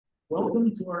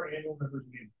Welcome to our annual members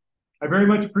meeting. I very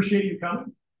much appreciate you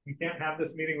coming. We can't have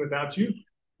this meeting without you.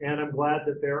 And I'm glad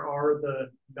that there are the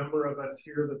number of us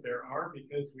here that there are,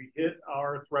 because we hit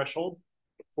our threshold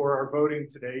for our voting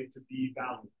today to be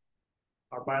valid.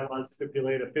 Our bylaws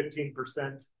stipulate a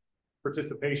 15%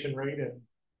 participation rate, and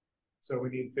so we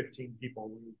need 15 people.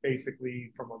 We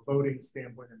basically, from a voting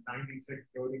standpoint, have 96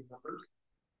 voting members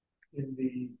in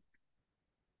the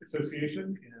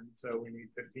association, and so we need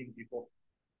 15 people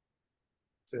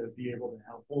to be able to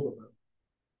help hold a vote.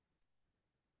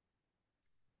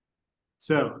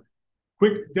 So,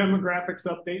 quick demographics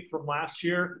update from last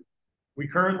year. We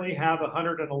currently have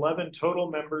 111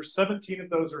 total members. 17 of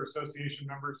those are association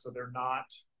members, so they're not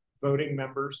voting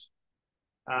members.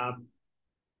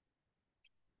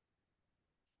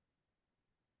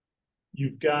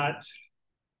 You've got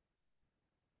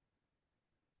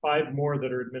 5 more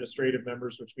that are administrative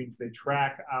members, which means they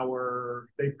track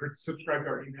they subscribe to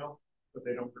our email, but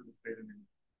they don't participate in it.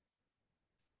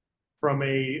 From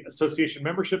a association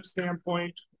membership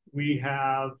standpoint, we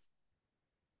have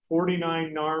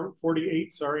 48 NAR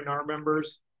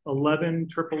members, 11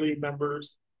 EEE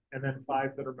members, and then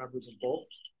 5 that are members of both,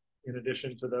 in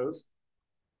addition to those.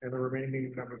 And the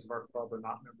remaining members of our club are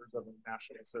not members of a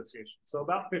national association. So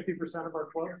about 50% of our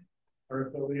club are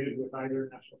affiliated with either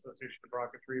National Association of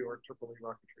Rocketry or EEE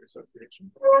Rocketry Association.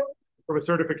 From a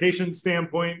certification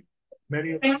standpoint,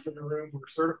 many of us in the room were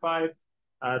certified.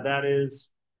 That is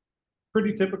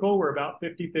pretty typical. We're about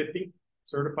 50-50,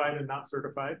 certified and not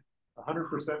certified.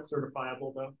 100%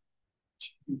 certifiable, though.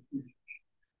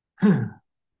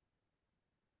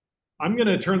 I'm going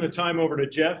to turn the time over to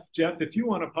Jeff. Jeff, if you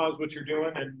want to pause what you're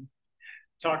doing and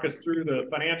talk us through the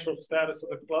financial status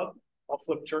of the club, I'll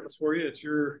flip charts for you. It's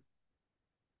your...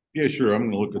 Yeah, sure. I'm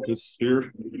going to look at this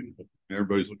here.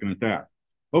 Everybody's looking at that.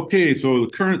 Okay, so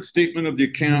the current statement of the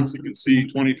accounts, you can see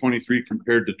 2023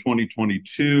 compared to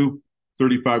 2022,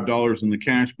 $35 in the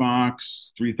cash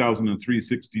box,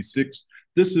 $3,366.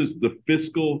 This is the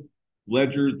fiscal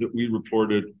ledger that we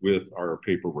reported with our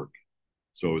paperwork.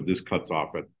 So this cuts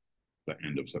off at the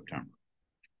end of September.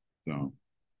 So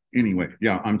anyway,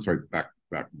 yeah, I'm sorry, back.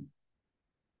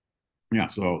 Yeah,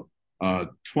 so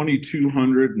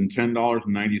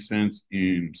 $2,210.90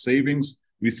 in savings.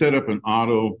 We set up an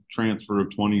auto transfer of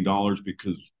 $20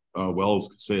 because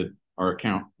Wells said our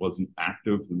account wasn't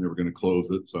active and they were going to close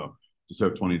it. So just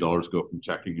have $20 go from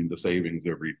checking into savings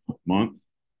every month.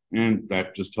 And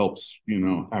that just helps,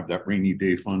 have that rainy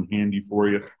day fund handy for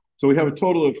you. So we have a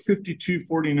total of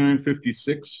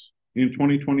 $52.49.56 in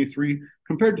 2023.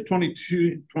 Compared to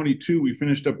 2022, we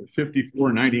finished up at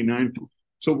 $54.99.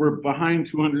 So we're behind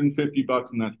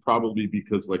 $250, and that's probably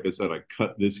because, like I said, I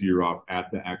cut this year off at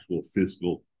the actual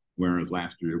fiscal, whereas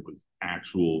last year it was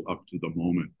actual up to the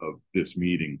moment of this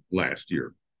meeting last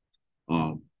year.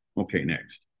 Okay,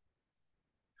 next.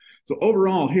 So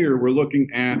overall here, we're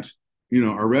looking at,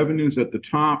 our revenues at the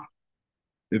top,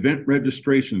 event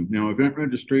registration. Now, event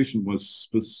registration was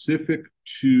specific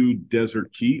to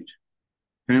Desert Heat.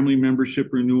 Family membership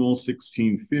renewal,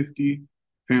 $1,650.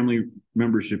 Family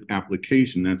membership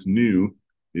application, that's new,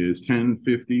 is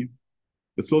 $1,050.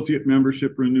 Associate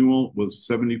membership renewal was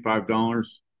 $75.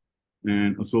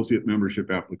 And associate membership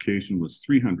application was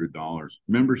 $300.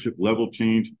 Membership level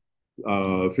change,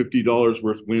 $50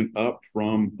 worth went up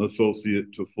from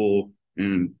associate to full,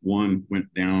 and $1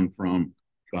 went down from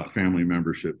family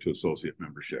membership to associate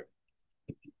membership.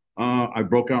 I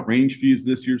broke out range fees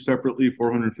this year separately,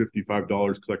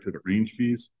 $455 collected at range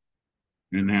fees.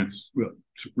 And that's,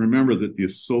 remember that the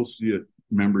associate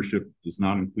membership does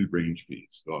not include range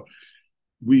fees. So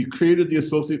we created the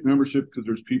associate membership because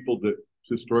there's people that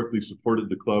historically supported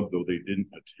the club, though they didn't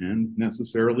attend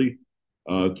necessarily.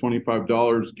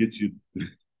 $25 gets you,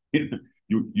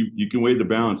 you can weigh the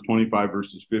balance, 25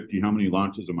 versus 50. How many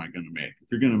launches am I going to make?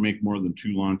 If you're going to make more than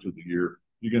 2 launches a year,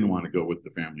 you're going to want to go with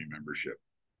the family membership.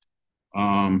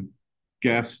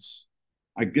 Guests,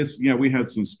 I guess, yeah, we had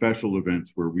some special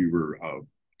events where we were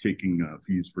taking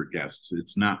fees for guests.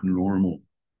 It's not normal,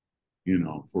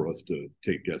 for us to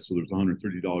take guests. So there's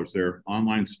 $130 there.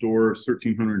 Online store,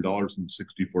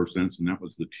 $1,300.64, and that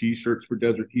was the T-shirts for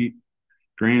Desert Heat.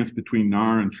 Grants between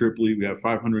NAR and EEE, we have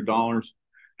 $500.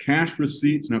 Cash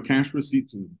receipts. Now, cash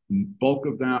receipts, the bulk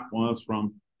of that was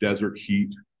from Desert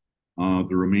Heat. The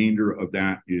remainder of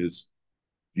that is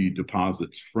the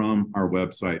deposits from our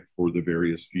website for the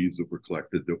various fees that were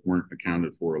collected that weren't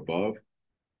accounted for above.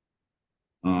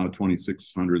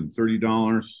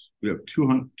 $2,630. We have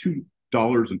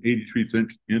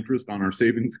 $2.83 interest on our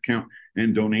savings account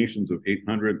and donations of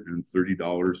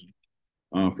 $830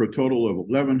 for a total of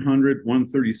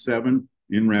 $1,137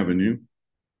 in revenue.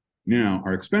 Now,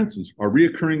 our expenses, our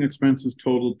reoccurring expenses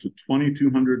totaled to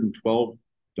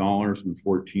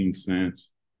 $2,212.14.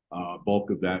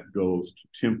 Bulk of that goes to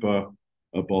TIMPA.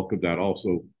 A bulk of that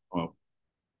also,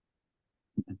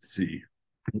 let's see,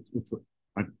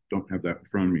 I don't have that in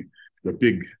front of me. The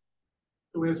big.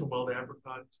 We have some wild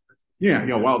apricot. Yeah,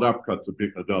 wild apricot's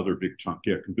the other big chunk.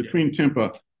 Yeah, because between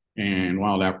TIMPA and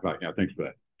wild apricot, yeah, thanks for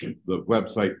that. The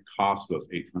website costs us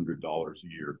 $800 a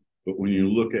year. But when you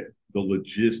look at the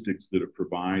logistics that it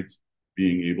provides,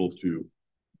 being able to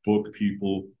book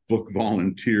people, book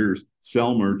volunteers,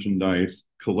 sell merchandise,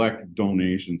 collect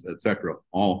donations, etc.,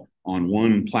 all on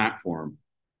one platform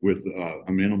with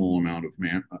a minimal amount of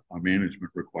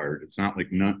management required. It's not like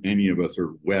any of us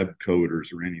are web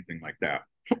coders or anything like that,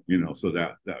 So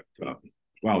that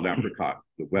wild apricot,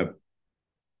 the web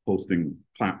hosting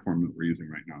platform that we're using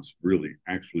right now, is really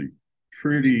actually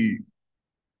pretty.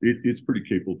 It's pretty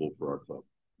capable for our club,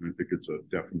 and I think it's a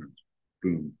definite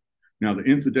boom. Now, the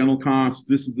incidental costs,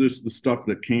 this is the stuff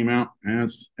that came out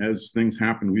as things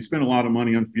happen. We spent a lot of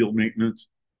money on field maintenance,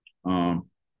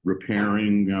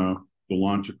 repairing the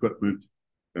launch equipment.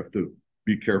 Have to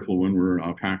be careful when we're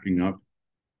packing up,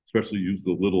 especially use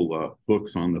the little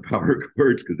hooks on the power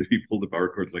cords, because if you pull the power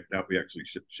cords like that, we actually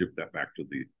ship that back to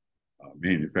the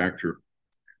manufacturer.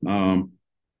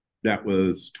 That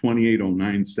was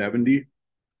 $2809.70.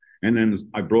 And then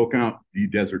I broke out the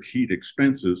desert heat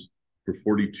expenses for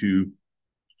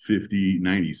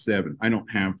 $4250.97. I don't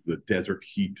have the desert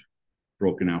heat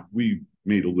broken out. We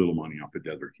made a little money off of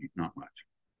desert heat, not much.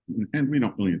 And we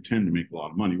don't really intend to make a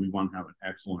lot of money. We want to have an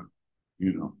excellent,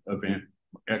 event,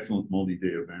 excellent multi-day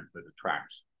event that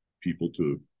attracts people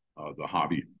to the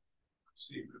hobby.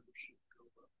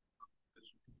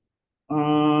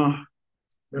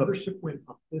 Membership went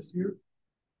up this year.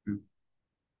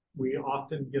 We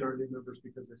often get our new members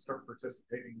because they start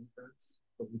participating in events,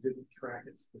 but we didn't track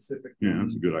it specifically. Yeah,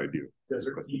 that's a good idea.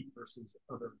 Desert heat versus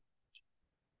other.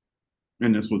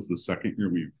 And this was the second year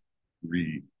we've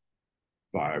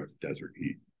revived desert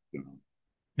heat.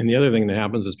 And the other thing that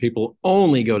happens is people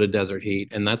only go to desert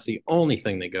heat, and that's the only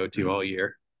thing they go to all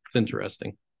year. It's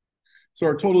interesting. So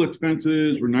our total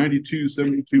expenses were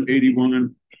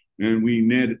 $92,72.81, and we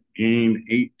net gained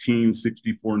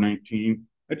 $18,64.19.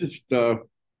 I just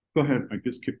go ahead. I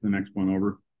just kicked the next one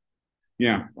over.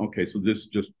 Yeah. Okay. So this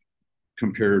just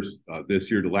compares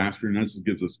this year to last year, and this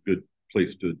gives us a good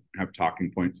place to have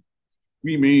talking points.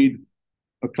 We made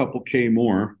a couple K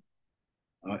more,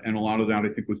 and a lot of that I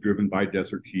think was driven by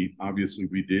desert heat. Obviously,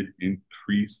 we did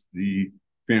increase the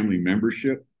family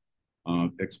membership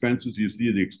expenses. You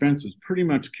see, the expenses pretty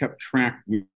much kept track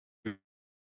with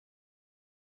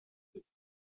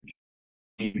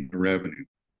the revenue.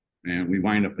 And we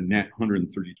wind up a net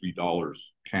 $133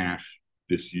 cash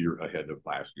this year ahead of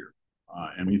last year.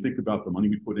 And when you think about the money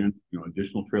we put in,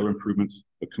 additional trailer improvements,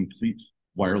 a complete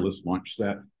wireless launch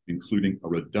set, including a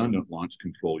redundant launch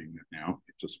control unit now.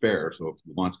 It's a spare, so if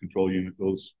the launch control unit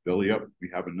goes belly up, we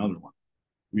have another one.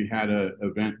 We had an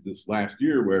event this last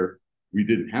year where we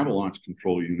didn't have a launch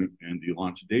control unit and the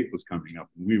launch date was coming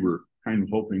up. And we were kind of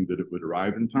hoping that it would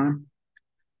arrive in time.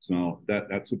 So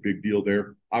that's a big deal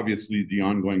there. Obviously, the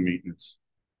ongoing maintenance.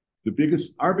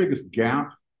 Our biggest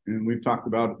gap, and we've talked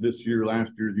about it this year,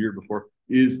 last year, the year before,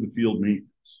 is the field maintenance.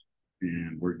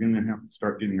 And we're going to have to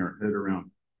start getting our head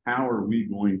around how are we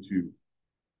going to,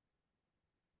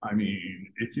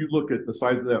 if you look at the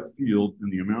size of that field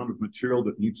and the amount of material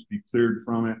that needs to be cleared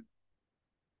from it,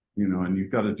 and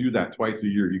you've got to do that twice a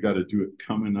year. You got to do it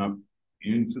coming up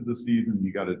into the season.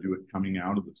 You got to do it coming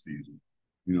out of the season.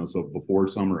 So before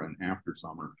summer and after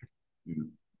summer, you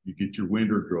get your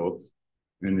winter growth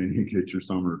and then you get your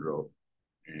summer growth.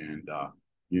 And,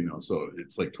 so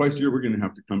it's like twice a year, we're going to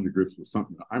have to come to grips with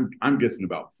something. I'm guessing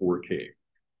about 4K.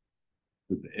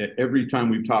 Every time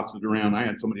we've tossed it around, I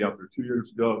had somebody out there 2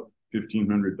 years ago,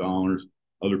 $1,500.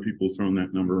 Other people throwing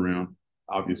that number around.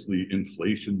 Obviously,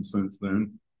 inflation since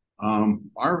then.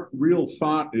 Our real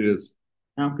thought is,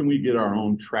 how can we get our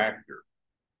own tractor?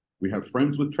 We have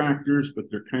friends with tractors,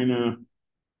 but they're kind of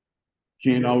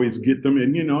can't always get them.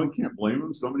 And, you can't blame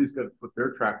them. Somebody's got to put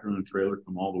their tractor in a trailer,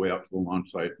 come all the way out to the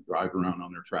launch site, and drive around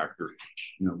on their tractor.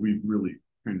 We really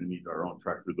kind of need our own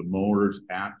tractor. The mowers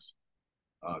at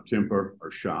TIMPA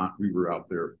are shot. We were out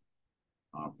there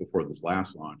before this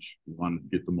last launch. We wanted to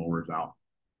get the mowers out,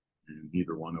 and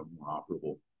neither one of them were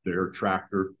operable. Their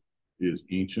tractor is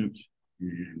ancient,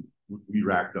 and we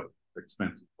racked up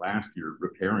expenses last year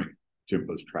repairing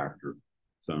TIMPA's tractor.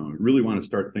 So I really want to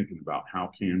start thinking about how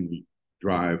can we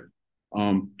drive.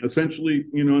 Essentially,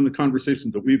 in the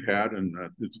conversations that we've had, and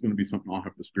it's going to be something I'll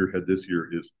have to spearhead this year,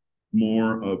 is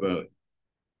more of a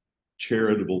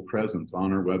charitable presence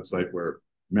on our website where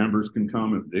members can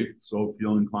come if they so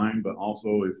feel inclined, but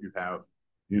also if you have,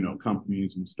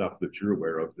 companies and stuff that you're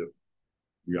aware of that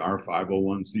we are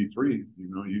 501c3,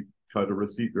 you cut a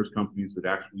receipt. There's companies that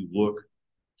actually look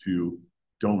to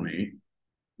donate.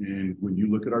 And when you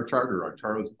look at our charter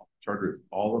is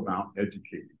all about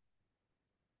educating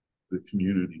the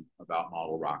community about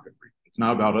model rocketry. It's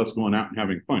not about us going out and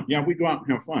having fun. Yeah, we go out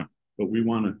and have fun, but we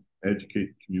want to educate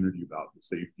the community about the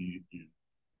safety and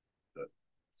the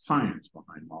science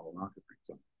behind model rocketry.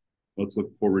 So let's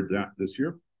look forward to that this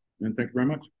year. And thank you very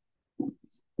much.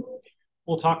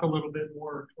 We'll talk a little bit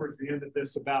more towards the end of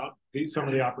this about some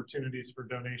of the opportunities for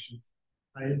donations.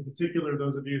 In particular,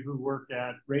 those of you who work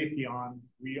at Raytheon,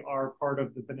 we are part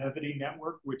of the Benevity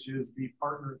Network, which is the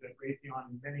partner that Raytheon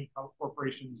and many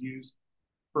corporations use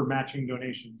for matching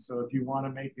donations. So if you want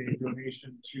to make a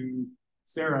donation to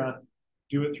SARA,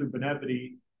 do it through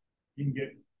Benevity, you can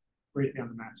get Raytheon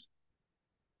to match.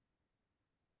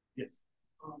 Yes,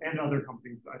 and other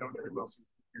companies. I don't know who else.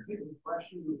 The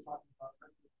question we were talking about.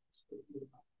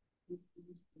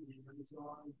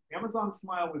 Amazon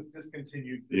Smile was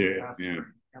discontinued this past spring.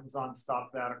 Amazon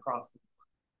stopped that across the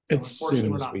board. So unfortunately,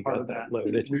 we're not part of that.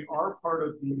 Loaded. We are part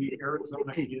of the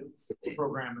Arizona Gives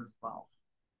program as well.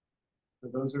 So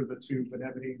those are the two,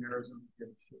 Benevity and Arizona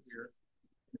Gives here.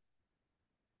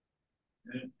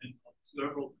 And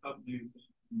several companies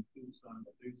in Tucson,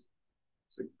 at least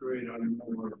 6 or 8 I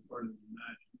know are part of the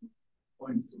national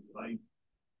points of light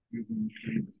using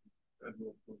the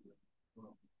federal program.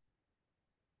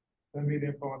 Send me the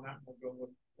info on that, and we'll go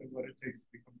with what it takes to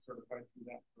become certified through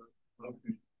that.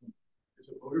 Okay. Is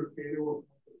it motivated or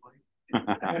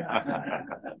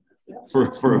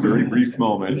for a very brief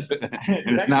moment,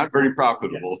 and it's not very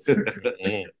profitable.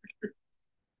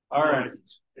 All right.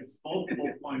 It's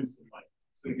multiple points of light.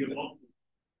 So you get multiple.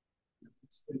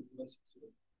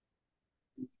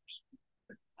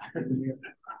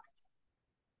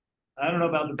 I don't know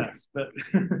about the best, but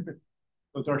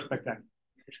those are spectacular.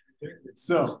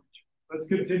 So let's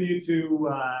continue to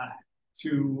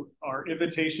our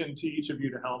invitation to each of you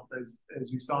to help.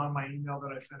 As you saw in my email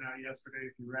that I sent out yesterday,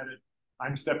 if you read it,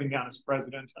 I'm stepping down as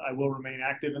president. I will remain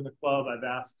active in the club. I've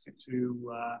asked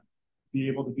to be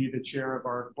able to be the chair of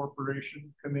our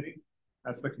corporation committee.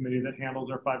 That's the committee that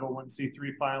handles our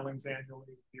 501c3 filings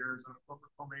annually. The Arizona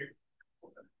Corporate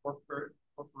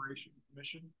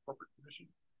Commission.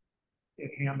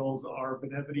 It handles our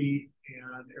Benevity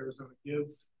and Arizona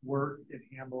Gives work. It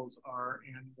handles our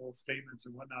annual statements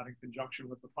and whatnot in conjunction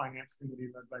with the finance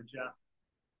committee led by Jeff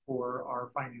for our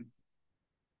finance.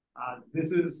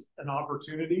 This is an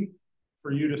opportunity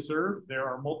for you to serve. There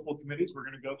are multiple committees. We're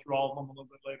going to go through all of them a little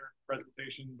bit later in the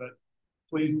presentation, but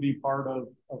please be part of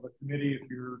a committee if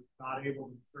you're not able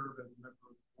to serve as a member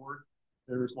of the board.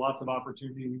 There's lots of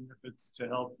opportunity, even if it's to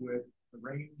help with the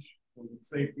range, or with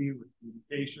safety, with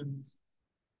communications,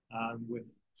 with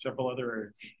several other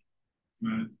areas.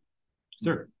 Right.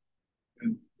 Sir.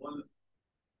 And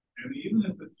even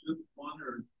if it's just 1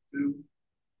 or 2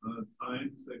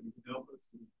 times that you can help us,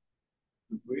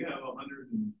 we have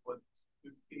 115,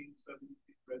 17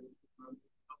 registered members,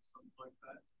 something like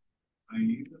that. I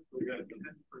mean, even if we got 10%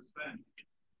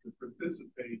 to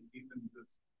participate, even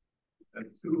just at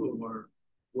 2 of our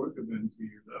work events a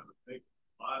year, that would make it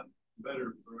a lot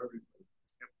better for everybody.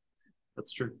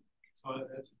 That's true. So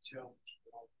that's a challenge.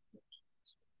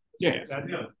 Yeah.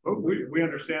 Oh, we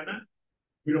understand that.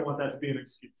 We don't want that to be an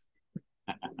excuse.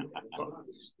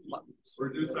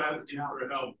 We're just asking for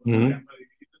help.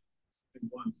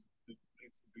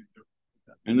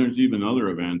 And there's even other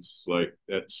events like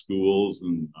at schools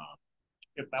and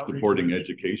supporting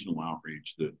educational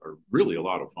outreach that are really a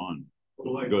lot of fun.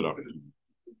 Well, like good opportunity.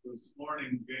 This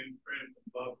morning, James Grant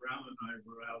and Bob Brown and I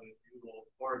were out at Udall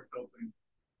Park helping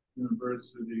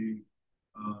University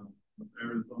of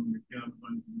Arizona Mechanical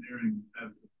Engineering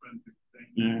have the Friends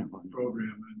Exchange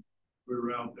program, and we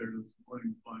were out there this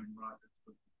morning flying rockets.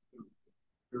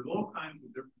 There's all kinds of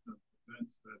different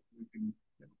events that we can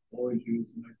always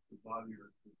use an extra body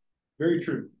or 2. Very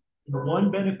true. The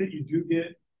one benefit you do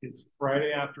get is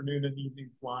Friday afternoon and evening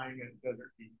flying at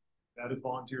Desert Heat. That is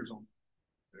volunteers only.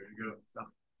 There you go. So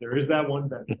there is that one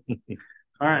benefit.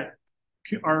 All right.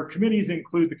 Our committees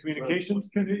include the communications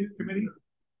committee. Do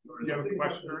you have a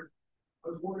question, Rick? I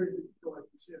was wondering if you like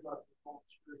to say about the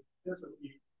volunteer Desert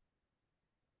Heat.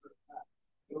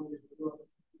 We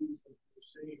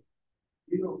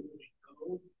don't really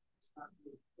know. It's not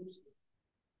really posted.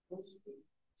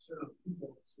 So people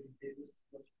say, hey, this is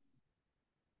what's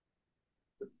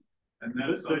and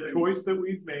that's the choice that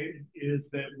we've made is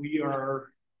that we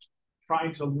are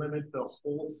trying to limit the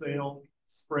wholesale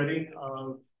spreading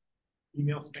of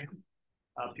email spam.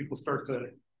 People start to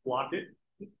block it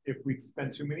if we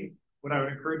spend too many. What I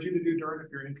would encourage you to do, Darren,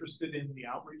 if you're interested in the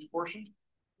outreach portion,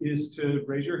 is to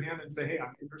raise your hand and say, hey,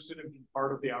 I'm interested in being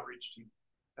part of the outreach team.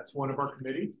 That's one of our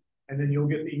committees. And then you'll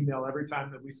get the email every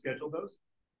time that we schedule those.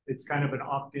 It's kind of an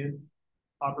opt-in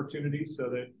opportunity so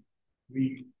that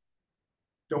we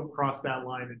don't cross that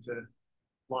line into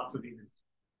lots of emails.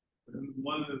 And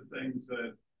one of the things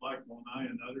that Michael and I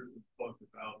and others have talked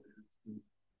about is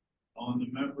on the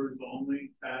members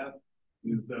only tab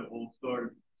is that we'll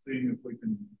start seeing if we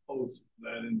can post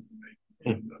that information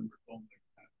on the members only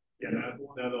tab. Yeah,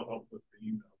 that'll help with the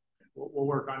email. We'll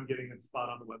work on getting a spot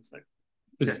on the website.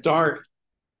 To start,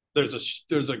 there's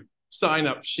a sign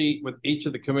up sheet with each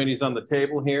of the committees on the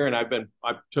table here, and I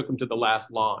took them to the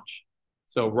last launch.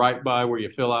 So right by where you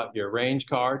fill out your range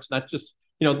cards, not just,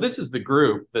 this is the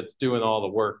group that's doing all the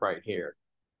work right here.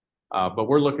 But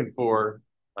we're looking for,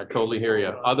 I totally hear you,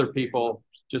 other people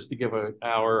just to give an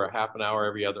hour or half an hour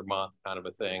every other month kind of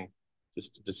a thing,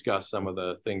 just to discuss some of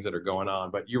the things that are going on.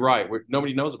 But you're right,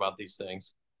 nobody knows about these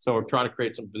things. So we're trying to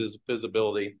create some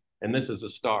visibility, and this is a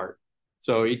start.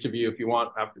 So each of you, if you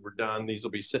want, after we're done, these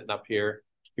will be sitting up here.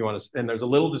 If you want to, and there's a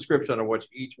little description of what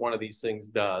each one of these things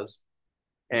does,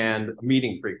 and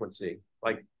meeting frequency,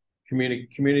 like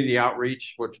community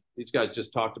outreach, which these guys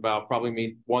just talked about, probably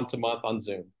meet once a month on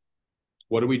Zoom.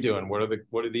 What are we doing? What are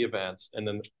the events? And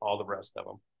then all the rest of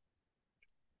them.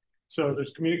 So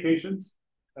there's communications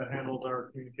that handles our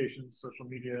communications, social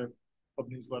media, pub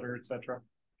newsletter, etc.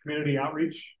 Community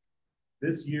outreach.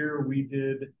 This year we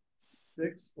did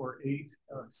 6 or 8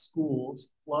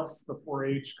 schools plus the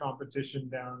 4-H competition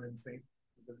down in St.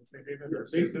 David. Or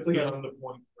basically on the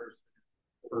point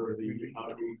for the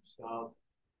outreach stuff.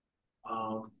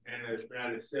 And as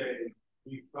Matt said,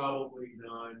 we've probably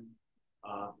done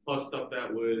plus stuff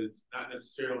that was not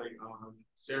necessarily on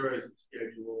SARA's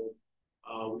schedule.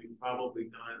 We've probably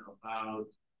done about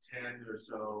 10 or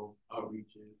so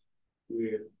outreaches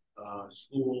with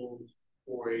schools,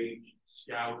 4-H,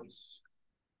 scouts,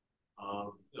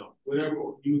 whatever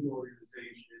youth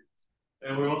organizations.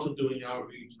 And we're also doing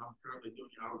outreach. I'm currently doing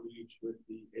outreach with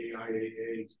the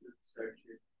AIAA student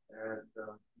section at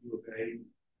U of A.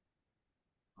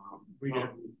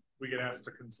 We get asked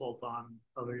to consult on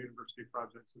other university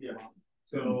projects as well.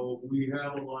 So we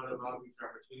have a lot of outreach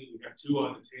opportunities. We got 2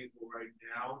 on the table right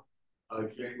now.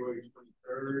 January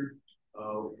 23rd,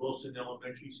 Wilson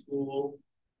Elementary School,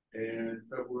 and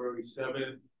February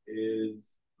 7th is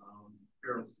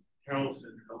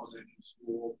Carrollton Elementary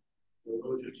School. So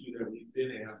those are 2 that we've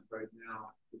been asked right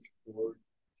now to support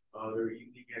their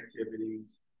evening activities.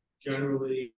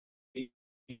 Generally,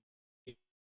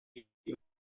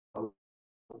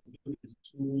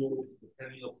 schools,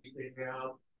 depending on what they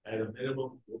have, at a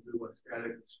minimum, we'll do a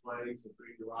static display, so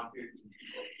bring your rockets and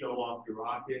show off your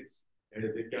rockets. And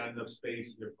if they've got enough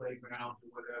space in their playground or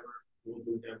whatever, we'll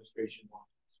do a demonstration on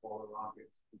smaller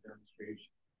rockets for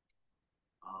demonstration.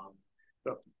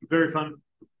 So very fun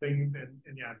thing,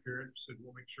 and yeah, if you're interested,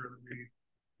 we'll make sure that we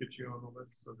get you on the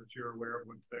list so that you're aware of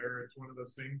what's there. It's one of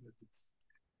those things that it's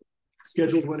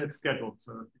scheduled when it's scheduled,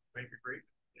 so make it great.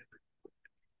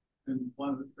 And one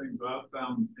of the things I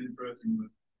found interesting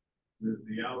with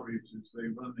the outreach is they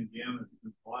run the gamut.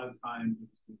 A lot of times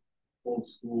it's the full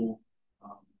school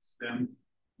STEM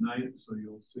night, so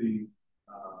you'll see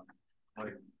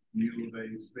like U of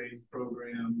A space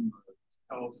program,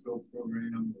 telescope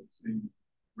program. We've seen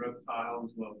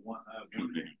reptiles. Well, one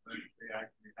day they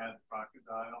actually had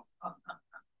crocodile.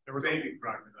 There was baby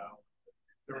crocodile.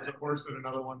 There was a horse at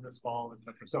another one this fall,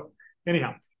 etc. So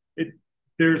anyhow,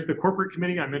 there's the corporate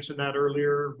committee. I mentioned that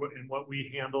earlier and what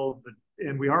we handle.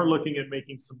 And we are looking at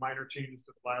making some minor changes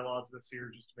to the bylaws this year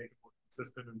just to make it more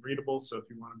consistent and readable. So if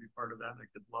you want to be part of that, I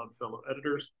could love fellow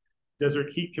editors.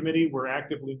 Desert Heat Committee, we're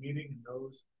actively meeting, and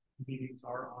those meetings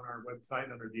are on our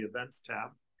website under the events tab.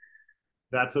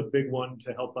 That's a big one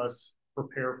to help us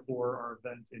prepare for our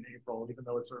event in April. Even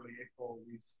though it's early April,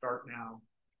 we start now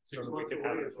so that we can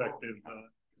have an effective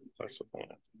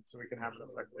so we can have an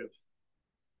effective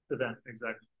event.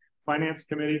 Exactly. Finance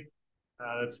Committee,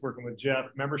 that's working with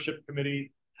Jeff. Membership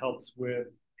Committee helps with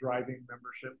driving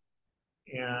membership.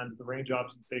 And the Range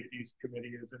Ops and Safeties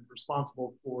Committee is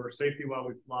responsible for safety while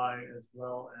we fly as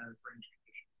well as range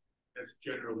conditions. That's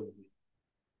generally me.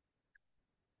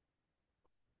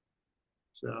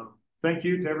 So thank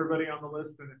you to everybody on the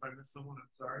list. And if I missed someone, I'm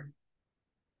sorry.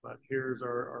 But here's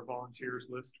our volunteers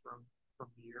list from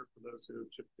the year for those who have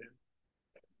chipped in.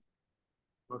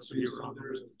 Most of you are on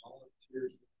there.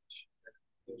 Volunteers.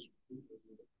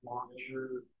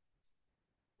 Launcher.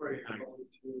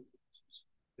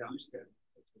 Yeah.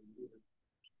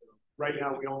 right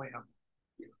now we only have.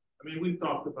 I mean, we've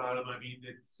talked about them. I mean,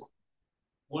 it's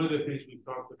one of the things we've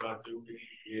talked about doing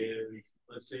is,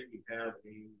 let's say we have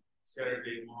a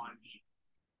Saturday launch,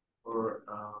 or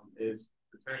is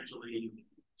potentially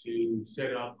to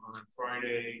set up on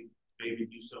Friday, maybe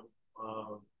do some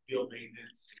field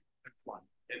maintenance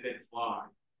and then fly.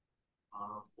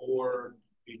 Or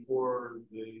before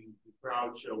the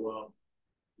crowd show up,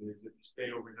 is if you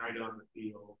stay overnight on the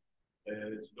field,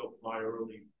 is go fly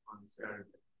early on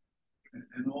Saturday.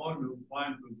 And along those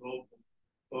lines, was also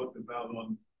talked about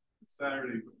on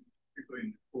Saturday,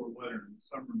 particularly in the cold weather. In the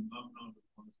summer, none of us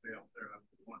want to stay out there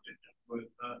after lunch. But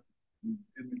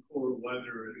in the cold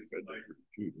weather, it's like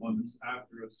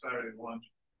after a Saturday lunch,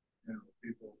 you know,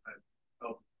 people had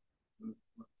helped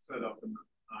set up in the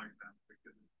night time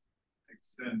because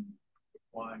extend the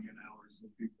flying an hour so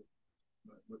people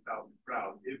without the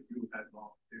crowd if you had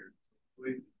volunteers.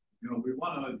 So we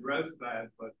want to address that,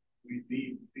 but we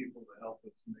need people to help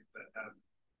us make that happen.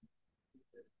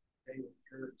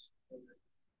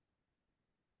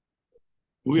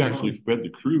 We actually fed the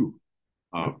crew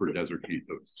for Desert Heat.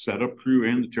 The setup crew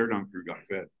and the teardown crew got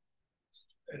fed.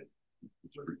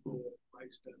 It's pretty cool.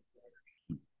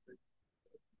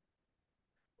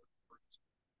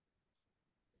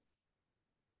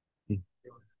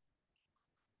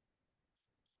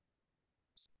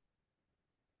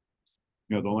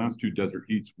 Yeah, the last two Desert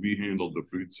Heats, we handled the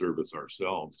food service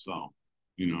ourselves. So,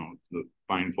 the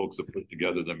fine folks that put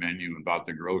together the menu and bought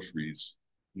the groceries,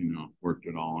 worked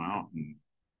it all out. And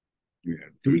we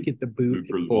had do we get the boot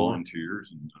for the volunteers?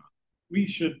 And we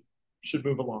should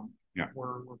move along. Yeah,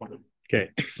 we're fine. Okay.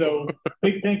 So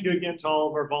big thank you again to all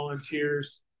of our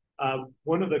volunteers.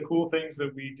 One of the cool things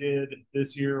that we did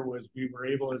this year was we were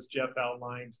able, as Jeff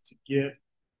outlined, to get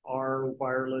our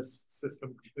wireless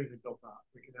system completely built out.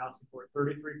 We can now support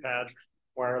 33 pads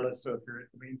wireless. So if you're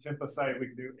at the main Tampa site, we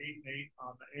can do 8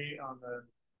 and 8 on the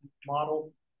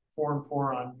model, 4 and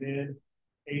 4 on mid,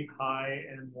 8 high,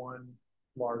 and 1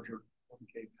 larger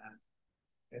 1K pad.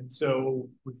 And so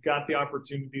we've got the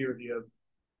opportunity or the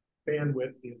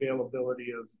bandwidth, the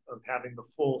availability of having the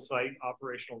full site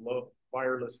operational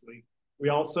wirelessly. We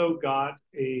also got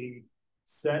a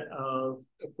set of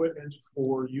equipment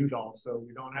for UDOL, so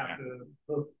we don't have to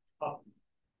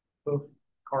hoof,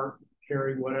 cart,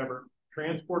 carry, whatever,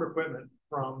 transport equipment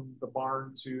from the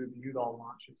barn to the UDOL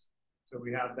launches. So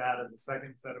we have that as a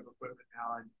second set of equipment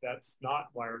now, and that's not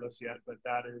wireless yet, but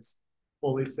that is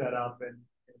fully set up and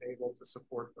able to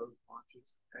support those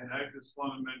launches. And I just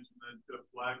want to mention that Jeff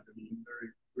Black has been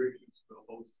very gracious to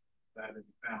host that in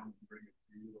town and bring it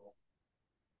to you all.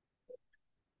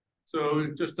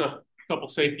 So just a couple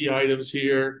safety items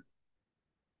here.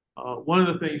 One of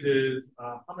the things is,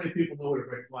 how many people know what a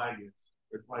red flag is?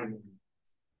 Red flag warning.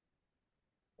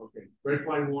 Okay, red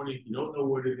flag warning, if you don't know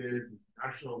what it is, it's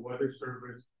National Weather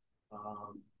Service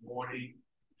warning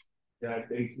that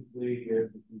basically if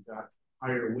you've got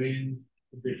higher winds,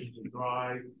 conditions are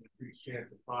dry, increased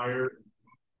chance of fire,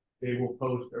 they will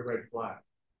post a red flag.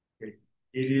 Okay.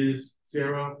 It is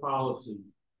SARA policy.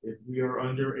 If we are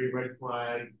under a red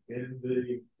flag in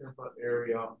the Tampa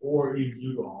area or even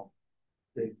Udall,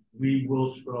 okay, we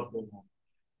will scrub the lawn.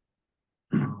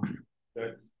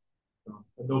 That's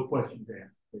no questions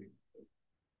asked.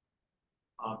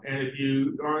 And if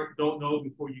you don't know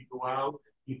before you go out,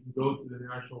 you can go to the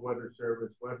National Weather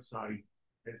Service website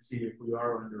and see if we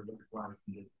are under red flag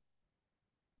conditions.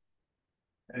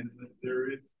 And there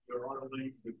are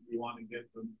links if you want to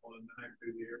get them on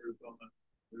actually the Arizona.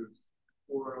 There's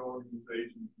 4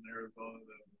 organizations in Arizona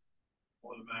that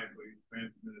automatically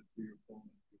transmit it to your phone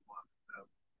if you want to have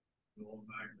it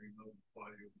automatically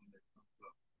notify you when it comes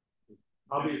up.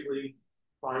 Obviously,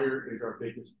 fire is our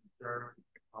biggest concern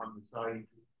on the site.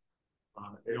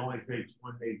 It only takes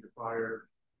one major fire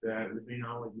that we may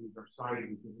not only use our site,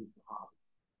 we can use the hospital.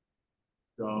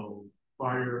 So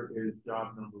fire is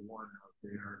job number 1 out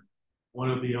there. One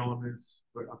of the elements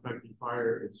affecting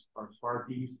fire is our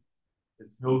Sparkies.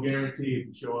 It's no guarantee if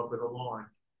you show up at a launch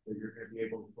that you're going to be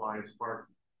able to fly a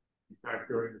Sparky. In fact,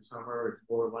 during the summer, it's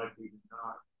more likely than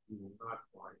not you will not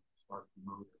fly a Sparky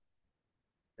motor.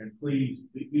 And please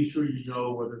be sure you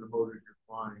know whether the motors you're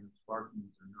flying are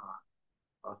Sparkies or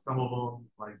not. Some of them,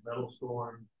 like Metal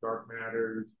Storm, Dark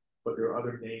Matters, but there are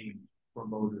other names for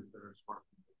motors that are Sparky.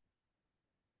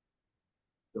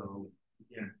 So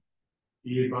again,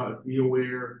 be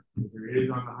aware if there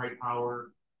is on the high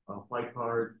power flight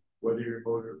card whether your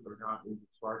motor or not is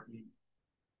a Sparky.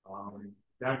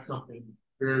 That's something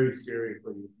very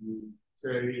seriously. If you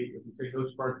say no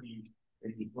Sparky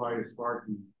and you fly a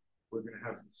Sparky, we're going to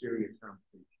have some serious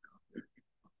conversation out there.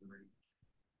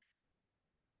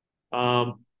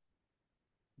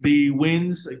 The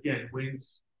winds, again,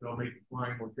 winds, they'll make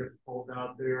flying more difficult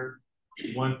out there.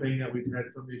 One thing that we've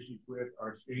had some issues with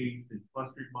are stage and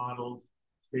clustered models.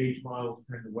 Stage models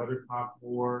tend to weathercock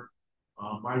more.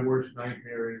 My worst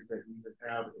nightmare is that you would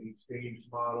have a stage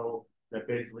model that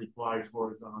basically flies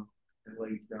horizontal and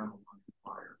lays down along the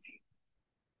fire.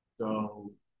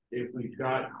 So if we've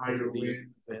got higher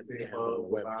winds, let's say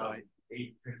above about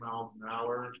 8 to 10 miles an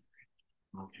hour,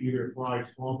 either fly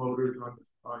small motors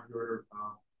on your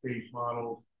stage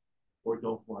models or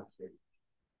don't fly stage.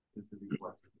 This is the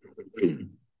question.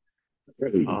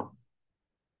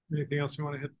 Anything else you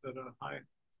want to hit that high?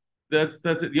 That's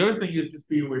it. The other thing is just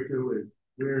be aware too is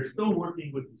we're still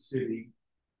working with the city,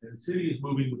 and the city is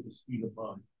moving with the speed of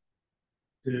light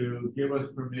to give us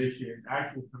permission,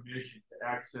 actual permission to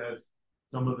access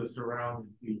some of the surrounding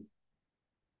fields.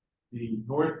 The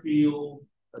North Field,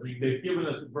 I mean, they've given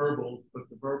us verbals, but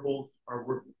the verbals are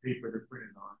worth the paper they're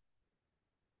printed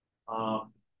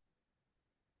on.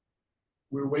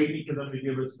 We're waiting for them to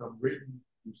give us some written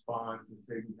response and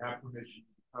say we have permission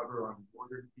to cover on the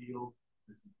northern field.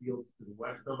 There's some fields to the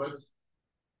west of us.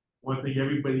 One thing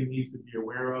everybody needs to be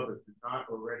aware of, if they're not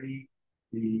already,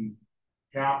 the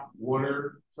Cap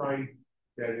water site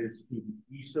that is to the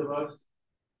east of us,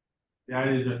 that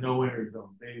is a no-enter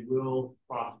zone. They will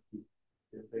prosecute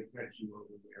if they catch you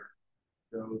over there.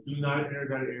 So do not enter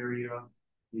that area.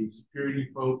 The security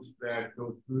folks that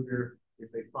go through there,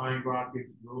 if they find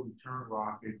rockets, will return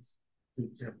rockets to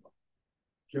Tampa.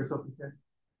 Share something, Ken?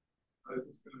 I was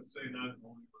just going to say not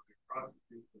only will they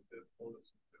prosecute, but they'll hold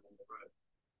us until the red.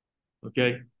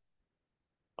 Okay.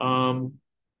 A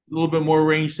little bit more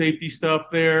range safety stuff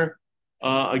there.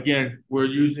 Again, we're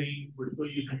still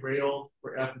using rail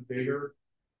for F and bigger.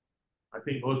 I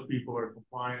think most people are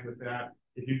complying with that.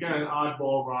 If you've got an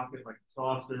oddball rocket like a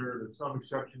saucer, there's some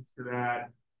exceptions to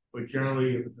that. But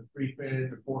generally, if it's a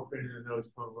 3-fin or 4-fin in a nose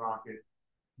cone rocket, it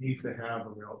needs to have a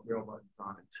rail button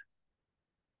on it.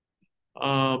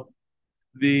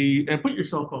 And put your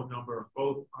cell phone number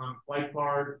both on flight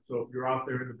card. So if you're out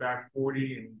there in the back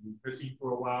 40 and you're missing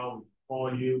for a while, we can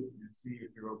call you and see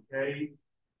if you're okay.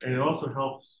 And it also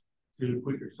helps to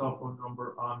put your cell phone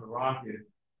number on the rocket.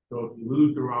 So if you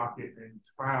lose the rocket and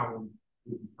it's found,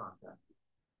 you can contact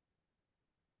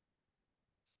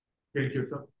you. Okay,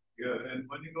 yourself. Yeah, and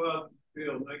when you go out in the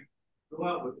field, like, go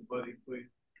out with a buddy, please,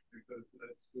 because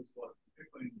that's just a lot,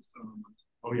 particularly in the summer months.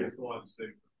 Oh, yeah. It's a lot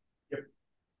safer. Yep.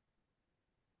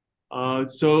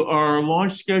 So our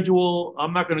launch schedule,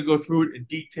 I'm not going to go through it in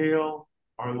detail.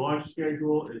 Our launch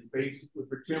schedule is basically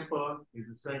for Tampa is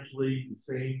essentially the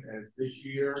same as this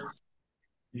year.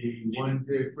 The one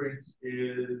difference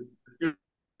is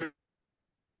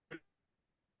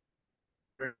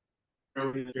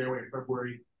January and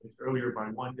February is earlier by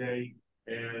 1 day,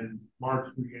 and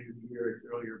March through the end of the year is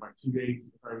earlier by 2 days,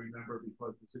 if I remember,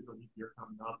 because this is a leap year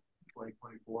coming up,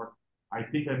 2024. I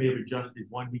think I may have adjusted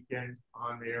one weekend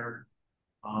on there,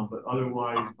 but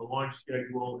otherwise the launch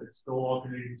schedule is still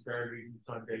alternating Saturdays and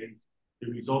Sundays.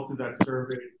 The results of that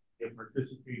survey they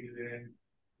participated in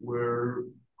were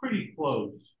pretty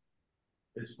close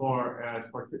as far as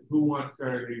who wants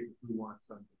Saturdays and who wants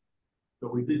Sundays. So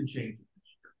we didn't change it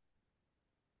this year.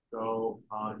 So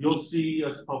you'll see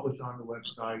us publish on the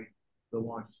website the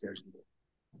launch schedule.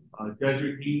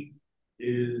 Desert Heat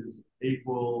is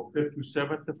April 5th through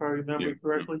 7th, if I remember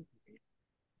correctly.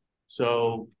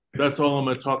 So that's all I'm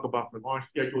going to talk about for launch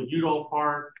schedule. Udall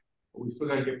Park, we still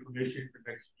got to get permission for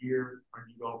next year on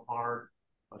Udall Park.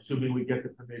 Assuming we get the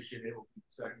permission, it will be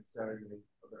the second Saturday of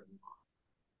every month.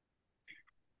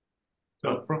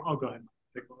 So, go ahead.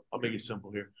 I'll make it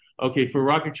simple here. Okay, for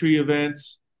rocketry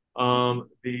events,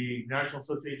 the National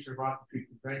Association of Rocketry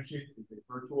Convention is a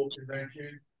virtual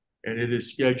convention, and it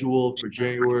is scheduled for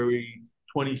January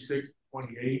 26th,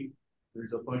 28th.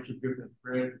 There's a bunch of different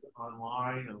threads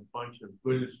online, a bunch of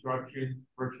good instruction,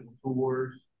 virtual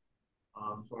tours.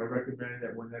 So I recommend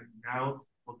that when that's announced,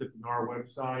 look at the NAR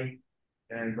website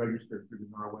and register through the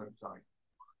NAR website.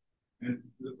 And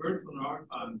the virtual NAR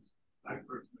funds, I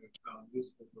personally found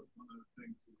useful, but one of the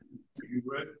things you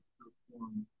register for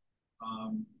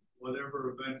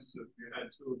whatever events, if you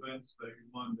had 2 events that you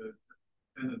wanted to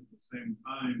attend at the same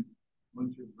time,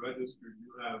 once you've registered,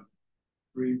 you have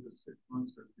 3 to 6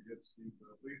 months, or you get to see,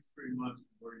 but at least 3 months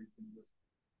where you can just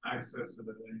access it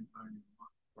at any time you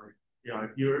want. Right. Yeah,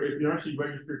 if you're actually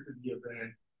registered for the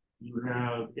event, you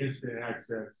have instant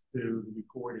access to the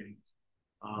recordings.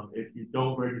 If you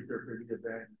don't register for the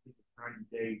event, you think it's 90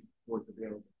 days before it's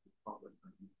available to the public.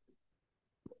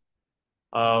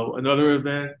 Another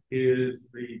event is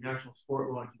the National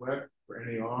Sport Launch West for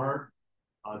NAR.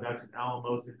 That's in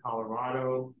Alamosa,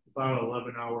 Colorado, about an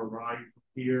 11-hour ride from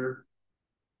here.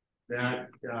 That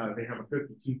they have a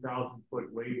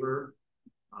 52,000-foot waiver.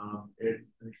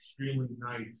 It's an extremely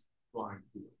nice flying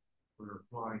field for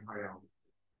flying high altitude.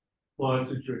 Plus,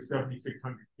 since you're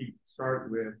 7,600 feet to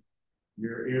start with,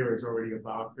 your air is already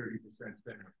about 30%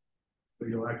 thinner, so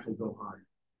you'll actually go high.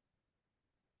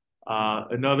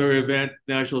 Another event,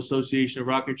 National Association of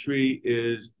Rocketry,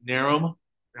 is NARUM,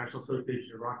 National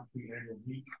Association of Rocketry Annual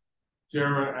Meet.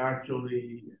 SARA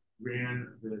actually ran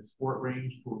the sport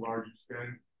range to a large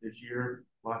extent this year.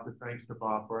 Lots of thanks to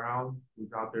Bob Brown,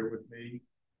 who's out there with me.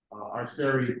 Our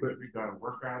SARA equipment got a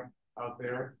workout out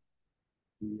there.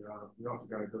 We also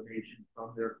got a donation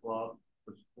from their club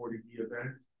for supporting the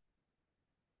event.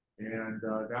 And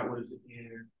that was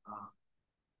in,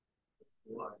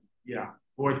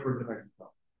 Boysburg, New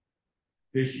Mexico.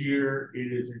 This year,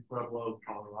 it is in Pueblo,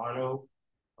 Colorado.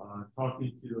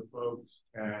 Talking to the folks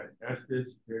at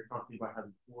Estes, they're talking about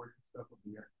having boards and stuff of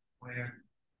the Estes plan.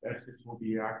 Estes will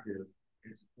be active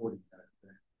in supporting that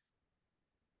event.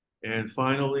 And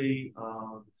finally,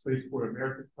 the Spaceport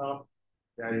America Cup.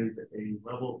 That is a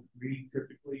level 3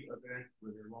 typically event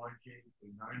where they're launching a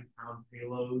 9-pound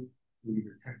payload to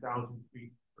either 10,000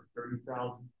 feet or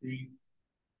 30,000 feet.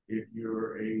 If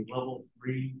you're a level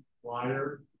 3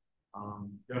 flyer,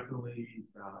 definitely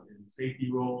in safety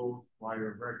roles,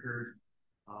 flyer of record,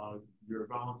 your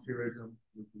volunteerism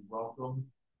would be welcome.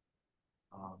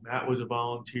 Matt was a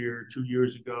volunteer 2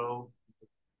 years ago.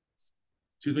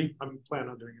 Excuse me? I'm planning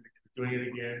on doing it again. Doing it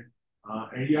again.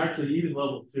 And you actually, even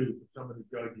level 2 for some of the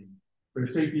judging. For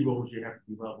the safety roles, you have to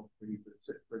be level 3.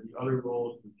 For the other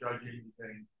roles, for judging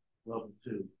things, level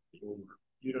 2 will work.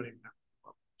 You don't even have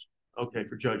Okay,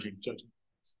 for judging.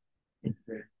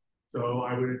 Okay. So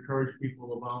I would encourage people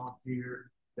to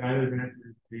volunteer. That event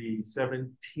is the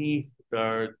 17th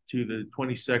to the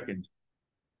 22nd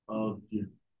of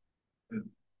June. And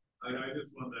I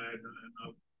just want to add,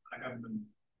 and I haven't been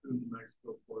to New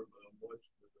Mexico before, but I'm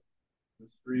watching the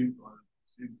streams on it. It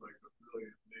seems like a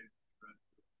really amazing event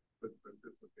to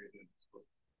participate in. So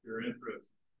if you're interested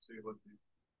to see what these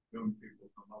young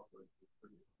people come up with, it's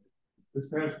pretty amazing. This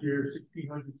past year,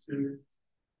 1,600 students,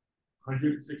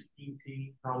 116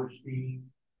 teams, college teams.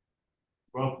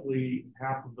 Roughly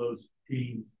half of those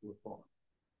teams were foreign.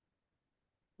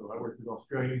 So I worked with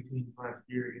Australian teams last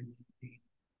year, Indian teams,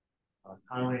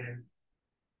 Thailand.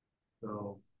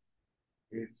 So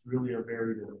it's really a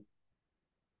very good.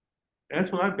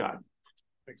 That's what I've got.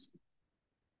 Thanks.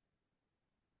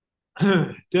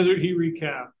 Desert Heat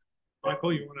recap.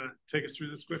 Michael, you want to take us through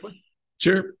this quickly?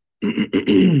 Sure.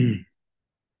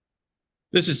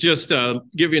 This is just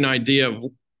give you an idea of,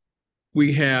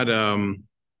 we had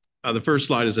the first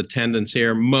slide is attendance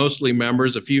here, mostly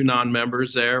members, a few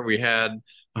non-members there. We had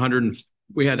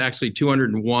actually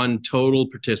 201 total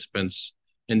participants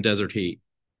in Desert Heat.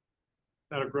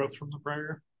 Is that a growth from the prior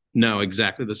year? No,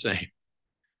 exactly the same.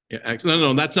 Yeah,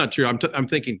 no, that's not true. I'm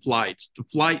thinking flights. The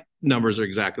flight numbers are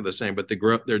exactly the same, but the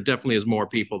growth, there definitely is more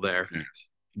people there. Yeah.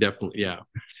 Definitely, yeah.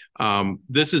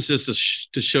 This is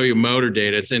just to show you motor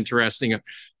data. It's interesting.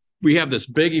 We have this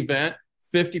big event.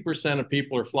 50% of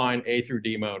people are flying A through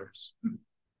D motors.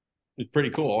 It's pretty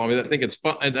cool. I mean, I think it's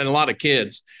fun, and a lot of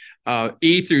kids.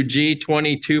 E through G,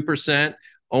 22%.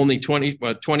 Only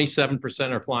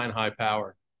 27% are flying high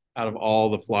power out of all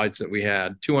the flights that we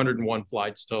had. 201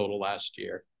 flights total last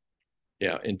year.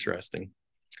 Yeah, interesting.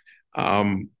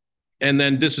 And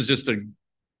then this is just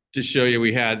to show you,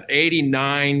 we had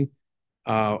 89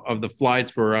 of the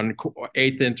flights were on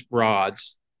 1/8-inch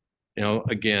rods. You know,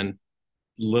 again,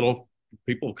 little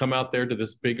people come out there to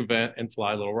this big event and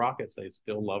fly little rockets. They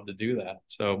still love to do that.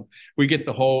 So we get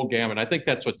the whole gamut. I think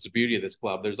that's what's the beauty of this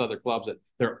club. There's other clubs that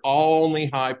they're only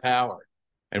high power,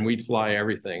 and we'd fly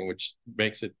everything, which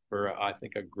makes it for, I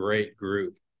think, a great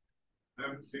group. I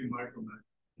haven't seen Micromax.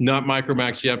 Not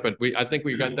Micromax yet, but I think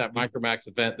we've got that Micromax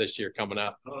event this year coming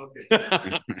up. Oh,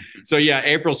 okay. So yeah,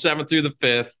 April 7th through the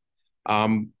 5th.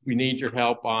 We need your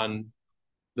help on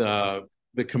the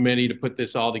committee to put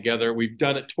this all together. We've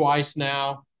done it twice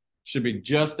now. Should be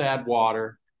just add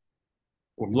water.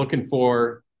 We're looking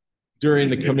for,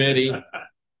 during the committee,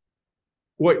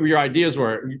 what your ideas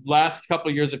were. Last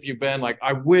couple of years, if you've been like,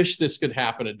 I wish this could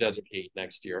happen at Desert Heat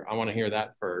next year. I want to hear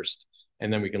that first.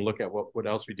 And then we can look at what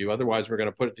else we do. Otherwise, we're going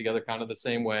to put it together kind of the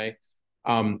same way.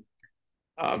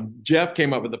 Jeff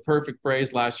came up with the perfect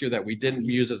phrase last year that we didn't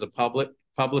use as a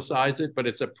publicize it, but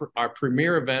it's our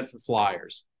premier event for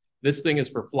flyers. This thing is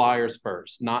for flyers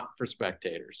first, not for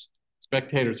spectators.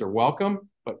 Spectators are welcome,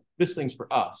 but this thing's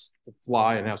for us to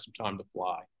fly and have some time to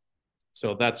fly.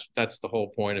 So that's the whole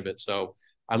point of it. So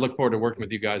I look forward to working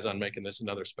with you guys on making this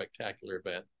another spectacular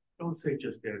event. Don't say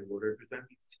just dead water, because that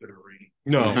means it's gonna rain.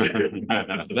 No,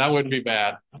 that wouldn't be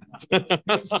bad.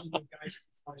 Guys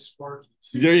fly Spartans.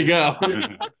 There you go.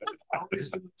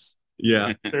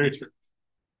 Yeah. Very true.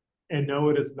 And no,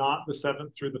 it is not the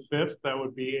 7th through the 5th. That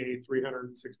would be a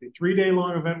 363-day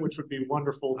long event, which would be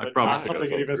wonderful. I But probably not think something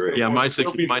that's any of us great. can Yeah, afford.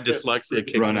 It'll be my the 5th. dyslexia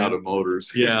kicked Run in. out of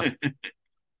motors. Yeah.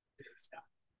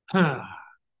 That's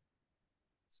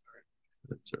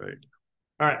right.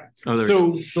 All right. Oh, there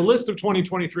So the list of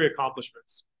 2023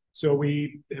 accomplishments. So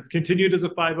we have continued as a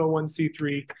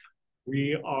 501c3.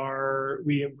 We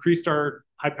increased our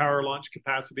high power launch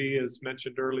capacity, as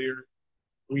mentioned earlier.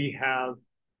 We have,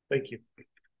 thank you,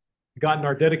 gotten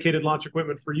our dedicated launch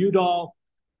equipment for UDOL.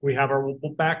 We have our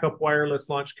backup wireless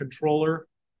launch controller.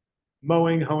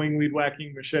 Mowing, hoeing, weed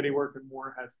whacking, machete work, and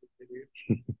more has continued.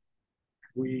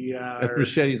 We That's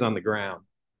machetes on the ground.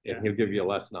 Yeah. And he'll give you a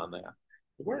lesson on that.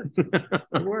 It works.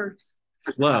 It works.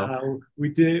 Slow. We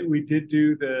did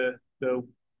do the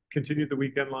continued the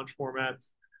weekend launch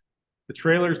formats. The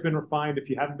trailer's been refined. If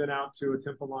you haven't been out to a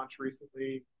temple launch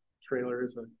recently, trailer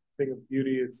is a thing of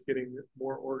beauty. It's getting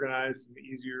more organized and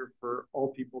easier for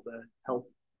all people to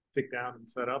help take down and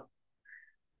set up.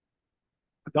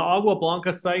 The Agua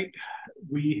Blanca site,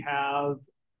 we have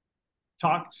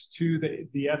talked to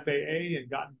the FAA and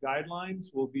gotten guidelines.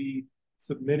 We'll be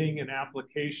submitting an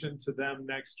application to them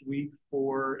next week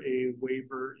for a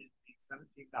waiver in the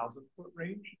 17,000 foot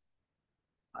range.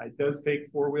 It does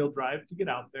take 4-wheel drive to get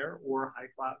out there, or a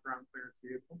high-flat ground clearance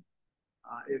vehicle.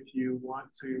 If you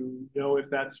want to know if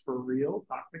that's for real,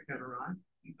 talk to Ken or I.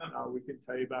 We can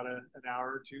tell you about an hour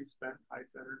or two spent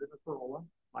high-centered in a Corolla.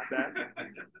 My bad.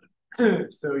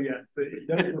 So yes, it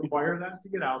does require that to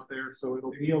get out there. So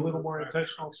it'll be a little more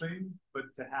intentional thing,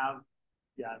 but to have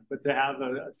a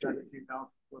 17,000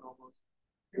 foot almost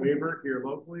waiver here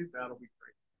locally, that'll be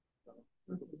great. So,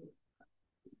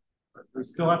 but we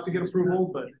still have to get approval,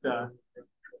 but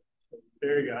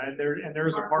there you go. And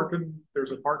there's a park and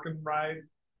ride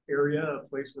area, a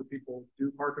place where people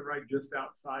do park and ride just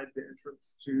outside the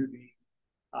entrance to the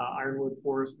Ironwood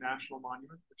Forest National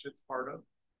Monument, which it's part of.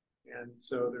 And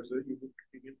so there's a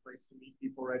convenient place to meet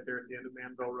people right there at the end of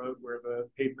Manville Road where the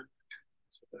pavement.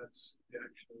 So that's the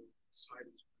actual site.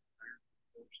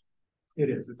 It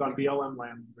is. It's on BLM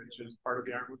land, which is part of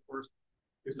the Ironwood Forest.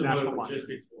 Some other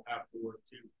logistics will have to work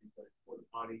too, things like porta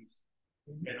potties,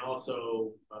 and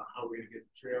also how we're gonna get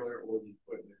the trailer or the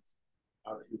equipment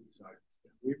out to the site.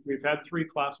 We've had 3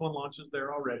 Class 1 launches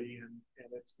there already, and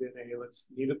it's been let's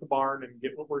meet at the barn and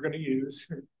get what we're going to use.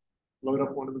 Load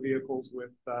up one of the vehicles with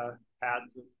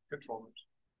pads and controllers.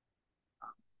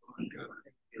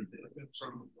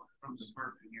 From the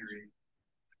parking area.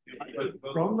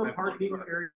 From the parking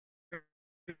area.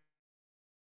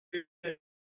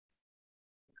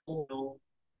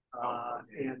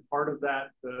 And part of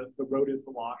that, the road is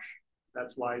the wash.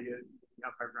 That's why you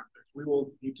have higher ground clearance. We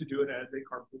will need to do it as a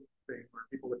carpool thing where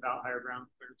people without higher ground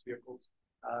clearance vehicles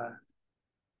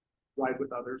ride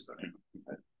with others.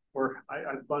 Or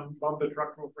I bummed a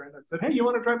truck to a friend and said, "Hey, you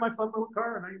want to drive my fun little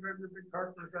car?" And I drive your big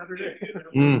car for Saturday.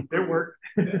 It worked.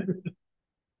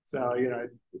 So,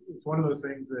 it's one of those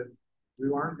things that we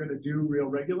aren't going to do real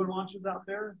regular launches out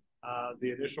there.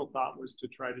 The initial thought was to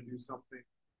try to do something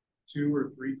 2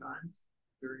 or 3 times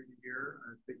during the year.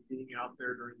 I think being out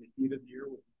there during the heat of the year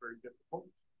would be very difficult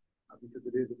because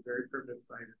it is a very primitive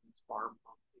site and it's far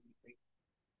from anything.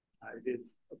 It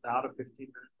is about a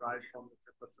 15-minute drive from the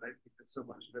tip of the site because so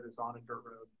much of it is on a dirt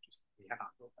road. Just we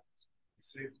cannot go fast.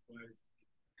 Safe way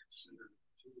considered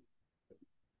too.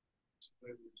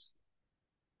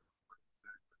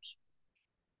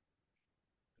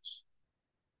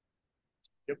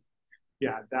 Yep.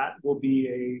 Yeah, that will be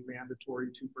a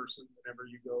mandatory 2-person whenever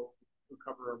you go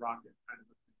recover a rocket kind of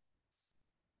a thing.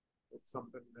 It's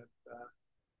something that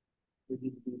we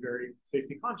need to be very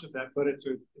safety conscious at, but it's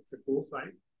a cool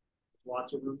site.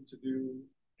 Lots of room to do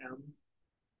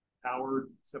powered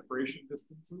separation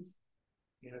distances,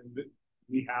 and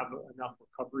we have enough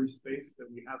recovery space that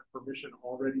we have permission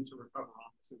already to recover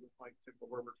on. This isn't like typical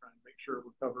where we're trying to make sure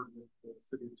we're covered with the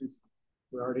city of Tucson.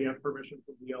 We already have permission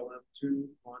from BLM to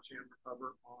launch and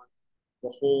recover on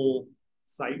the whole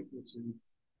site, which is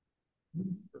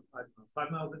 5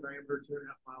 miles in diameter, 2.5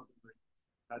 miles in length.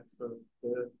 That's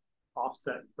the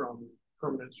offset from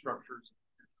permanent structures.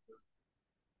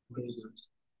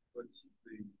 What's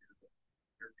the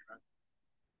air traffic?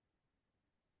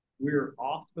 We're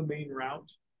off the main route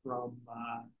from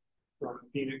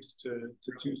Phoenix to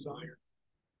Tucson.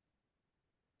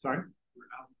 Sorry? We're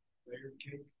out Layer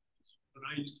Cake. When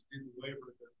I used to do the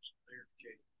waiver, there was Layer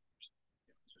Cake.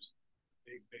 Just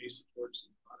big base towards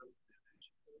the bottom.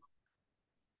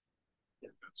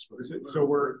 Yeah, so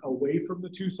we're away from the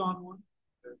Tucson one.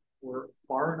 We're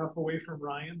far enough away from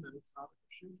Ryan that it's not an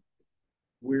issue.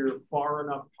 We're far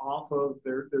enough off of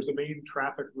there. There's a main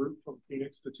traffic route from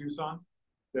Phoenix to Tucson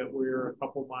that we're a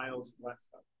couple miles west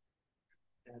of.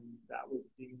 And that was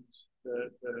deemed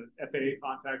the FAA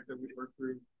contact that we worked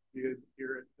through here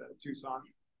at Tucson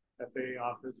FAA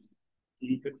office.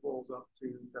 He controls up to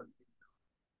 17,000.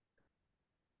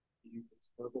 He was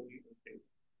verbally okay.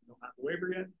 You don't have a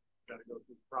waiver yet. You got to go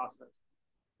through the process.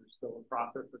 There's still a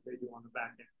process that they do on the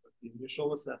back end, but the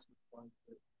initial assessment was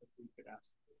that we could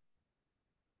ask for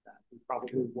that. We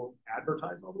probably won't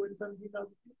advertise all the way to 17,000.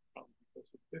 Probably close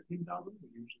to 15,000. We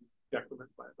usually decrement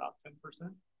by about 10%.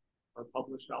 Our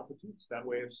published altitudes. That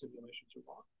way, if simulations are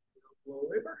wrong, we don't blow a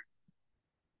waiver.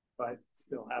 But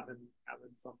still, having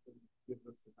something gives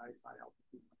us a nice high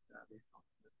altitude like that is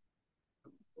something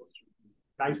that's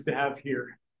nice to have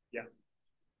here. Yeah,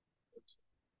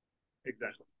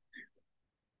 exactly.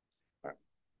 All right.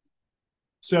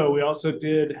 So we also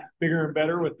did bigger and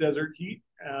better with desert heat.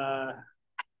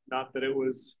 Not that it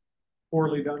was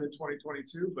poorly done in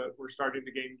 2022, but we're starting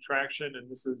to gain traction, and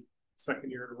this is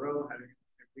second year in a row having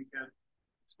weekend.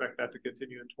 Expect that to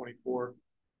continue in 24.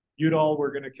 Udall,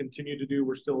 we're going to continue to do.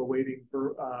 We're still awaiting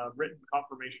for written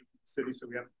confirmation from the city, so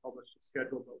we haven't published a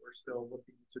schedule, but we're still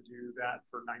looking to do that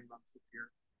for 9 months of the year.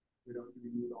 We don't do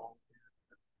Udall in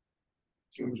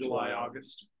June, July,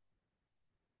 August.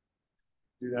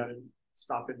 Do that and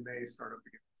stop in May, start up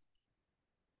again.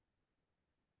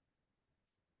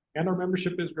 And our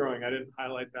membership is growing. I didn't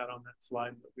highlight that on that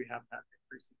slide, but we have that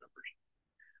increase in membership.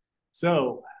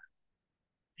 So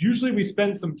usually we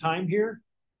spend some time here.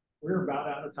 We're about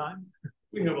out of time.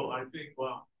 We have, I think,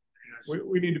 well,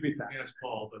 we need to be fast. Yes,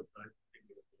 Paul,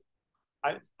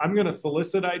 but I'm going to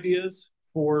solicit ideas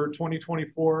for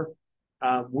 2024.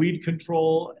 Weed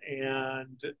control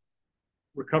and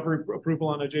recovery approval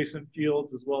on adjacent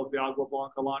fields, as well as the Agua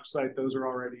Blanca launch site. Those are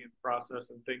already in process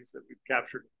and things that we've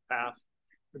captured in the past.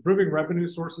 Improving revenue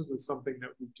sources is something that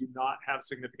we do not have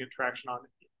significant traction on,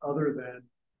 other than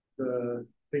the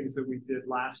things that we did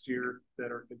last year that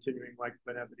are continuing, like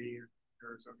Benevity and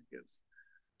Arizona Gives.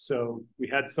 So we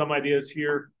had some ideas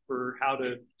here for how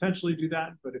to potentially do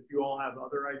that, but if you all have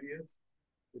other ideas,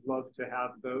 we'd love to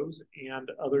have those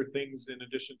and other things in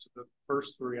addition to the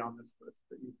first three on this list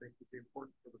that you think would be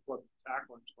important for the club to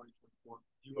tackle in 2024.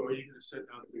 Are you going to send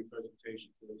out a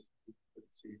presentation to us?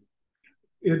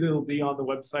 It'll be on the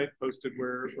website, posted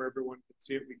where everyone can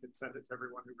see it. We can send it to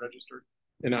everyone who registered.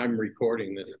 And I'm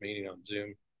recording this meeting on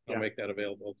Zoom. I'll make that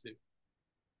available too.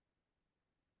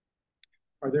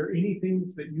 Are there any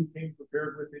things that you came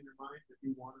prepared with in your mind that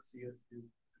you want to see us do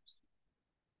next?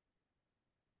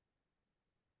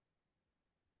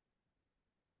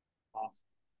 Awesome.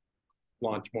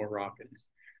 Launch more rockets.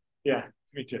 Yeah,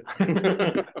 me too.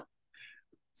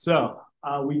 So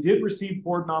we did receive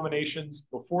board nominations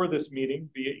before this meeting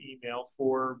via email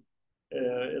for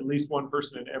at least one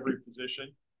person in every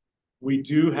position. We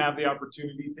do have the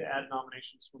opportunity to add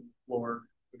nominations from the floor.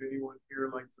 Would anyone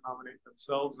here like to nominate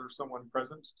themselves or someone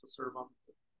present to serve on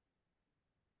the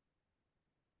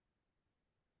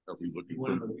Are we looking You for?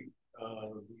 want to lead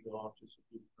off just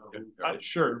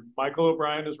Sure. Michael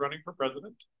O'Brien is running for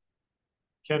president.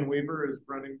 Ken Weaver is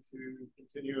running to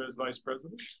continue as vice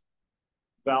president.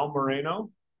 Val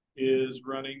Moreno is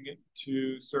running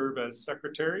to serve as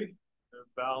secretary.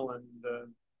 Val and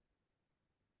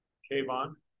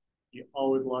Kayvon. He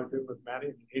always logs in with Maddie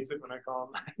and he hates it when I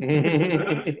call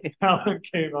him. Val and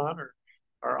Kayvon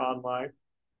are online.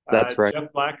 That's right.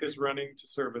 Jeff Black is running to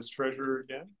serve as treasurer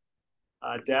again.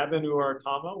 Davin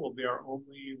Uartama will be our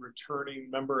only returning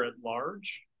member at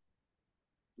large.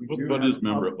 What is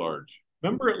member at large?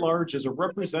 Member at large is a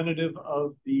representative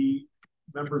of the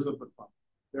members of the club.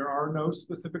 There are no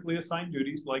specifically assigned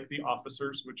duties like the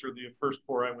officers, which are the first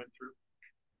four I went through.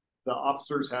 The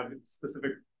officers have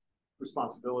specific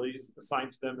responsibilities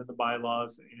assigned to them in the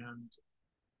bylaws and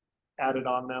added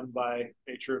on them by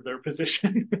nature of their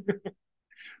position.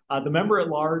 The member at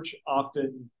large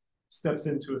often steps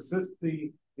in to assist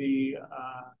the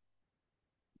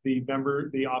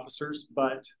officers,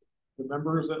 but the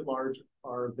members at large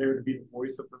are there to be the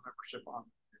voice of the membership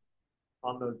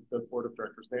on the board of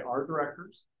directors. They are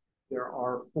directors. There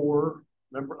are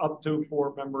up to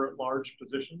four member at large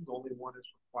positions. Only one is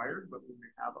required, but we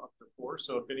may have up to four.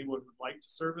 So if anyone would like to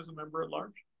serve as a member at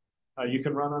large, you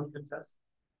can run uncontested.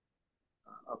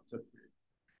 Up to three.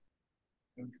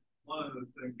 And one of the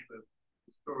things that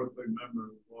historically member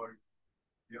of the board,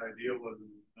 the idea was,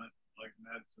 like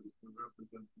Matt says, to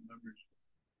represent the membership.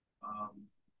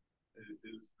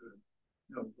 is to,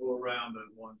 go around at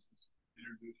once,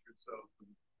 introduce yourself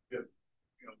and get,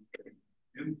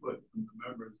 input from the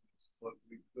members, what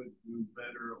we could do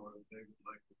better or if they would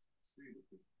like to see.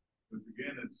 Because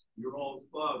again, it's your all's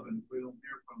club, and if we don't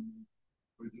hear from you,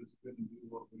 we're just going to do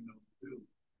what we know to do.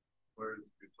 Whereas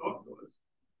if you talk to us,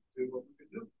 see what we can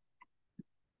do.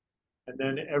 And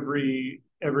then every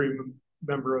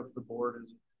member of the board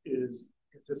is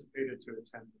anticipated to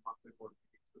attend the monthly board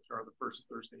meetings, which are the first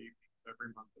Thursday evening of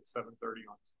every month at 7:30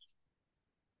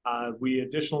 on. We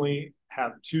additionally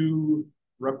have 2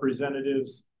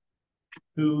 representatives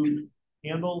who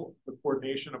handle the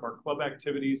coordination of our club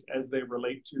activities as they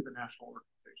relate to the national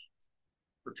organizations.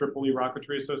 For Tripoli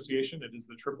Rocketry Association, it is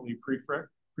the Tripoli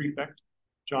prefect.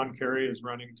 John Carey is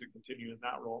running to continue in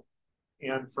that role.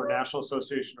 And for National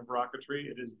Association of Rocketry,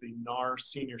 it is the NAR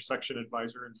Senior Section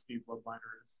Advisor, and Steve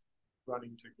Loveliner is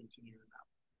running to continue in that.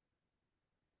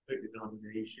 Take the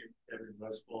nomination, Kevin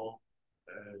Westfall,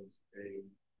 as a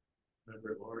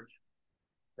member at large.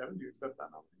 Kevin, do you accept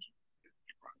that nomination?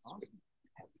 Awesome.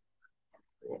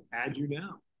 We'll add you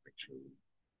now. Make sure.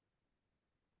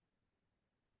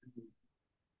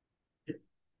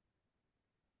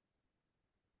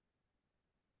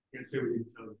 Can't say we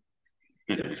didn't tell them.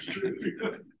 That's true.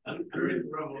 They're in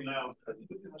trouble now.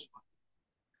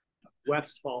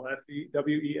 Westfall, Westfall.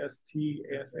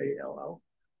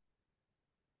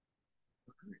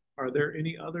 Are there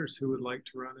any others who would like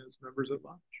to run as members at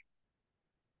large?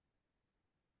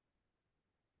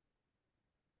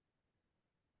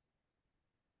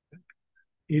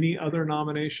 Any other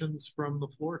nominations from the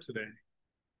floor today?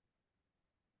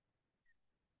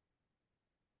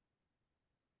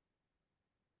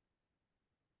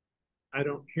 I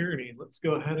don't hear any. Let's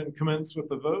go ahead and commence with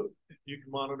the vote. If you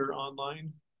can monitor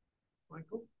online,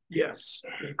 Michael? Yes.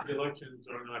 If the elections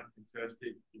are not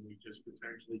contested, can we just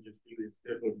potentially just do it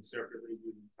separately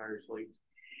with the entire slate?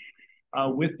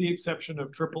 With the exception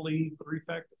of Tripoli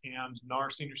Prefect and NAR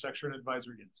Senior Section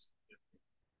Advisor, yes.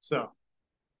 So,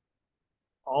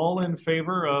 all in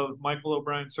favor of Michael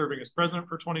O'Brien serving as president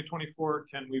for 2024,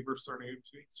 Ken Weaver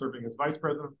serving as vice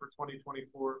president for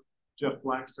 2024, Jeff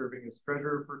Black serving as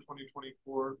treasurer for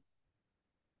 2024.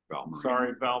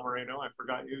 Val Moreno, I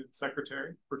forgot you,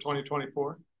 secretary for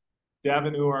 2024.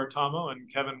 Davin Uartamo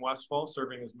and Kevin Westfall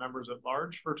serving as members at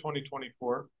large for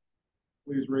 2024.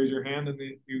 Please raise your hand and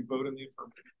you vote in the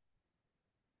affirmative.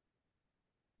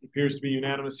 It appears to be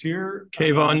unanimous here.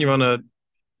 Kayvon, you want to,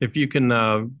 if you can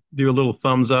do a little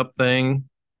thumbs up thing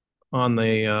on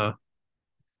the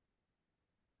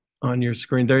on your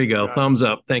screen. There you go. Thumbs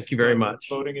up. Thank you very much.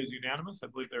 Voting is unanimous. I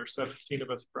believe there are 17 of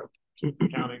us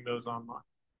present, counting those online.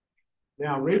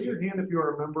 Now, raise your hand if you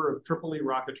are a member of Tripoli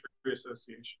Rocketry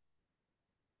Association.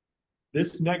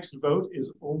 This next vote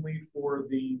is only for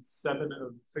the 6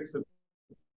 of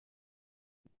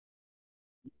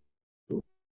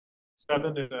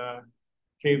 7 at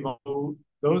Kayvon.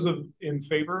 Those in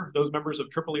favor, those members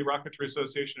of Tripoli Rocketry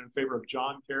Association in favor of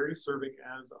John Carey serving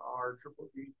as our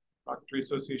Tripoli Rocketry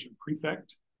Association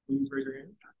prefect, please raise your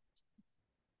hand.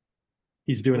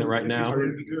 He's doing it right now.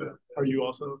 Are you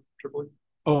also Tripoli?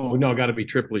 Oh no, got to be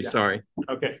Tripoli. Yeah. Sorry.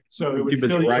 Okay, so it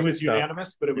was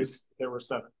unanimous, but there were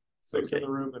 7, 6 in the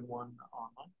room and 1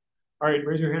 online. All right,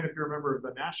 raise your hand if you're a member of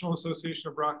the National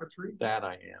Association of Rocketry. That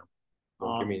I am.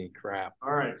 Don't give me any crap.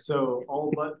 All right, so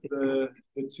all but the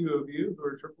 2 of you who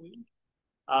are Tripoli.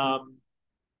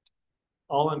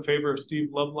 All in favor of Steve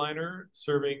Loveliner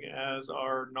serving as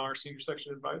our NAR Senior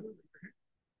Section Advisor?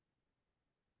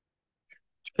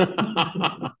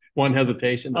 One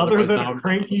hesitation. Other than a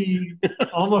cranky,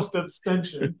 almost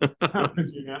abstention, that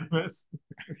was unanimous.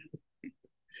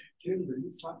 Jim, were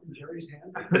you slapping Jerry's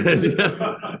hand?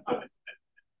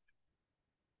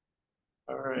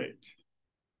 All right.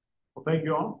 Well, thank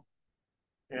you all.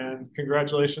 And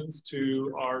congratulations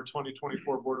to our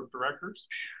 2024 Board of Directors.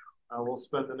 We'll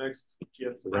spend the next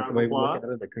round of applause.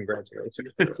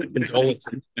 Congratulations.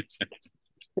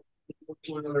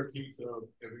 One other piece of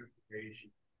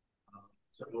information.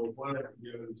 So one of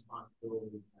the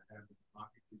responsibilities I have in the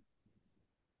pocket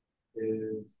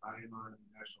is I am on the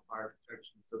National Fire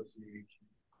Protection Association,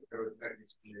 the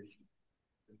Pyrotechnics Commission,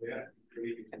 and that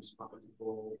committee is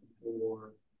responsible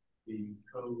for the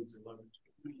codes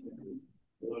 1120,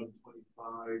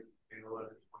 1125, and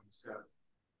 1127.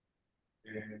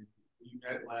 And we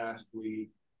met last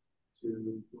week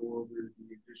to go over the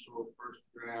initial first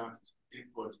draft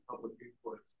inputs, public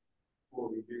inputs for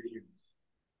revisions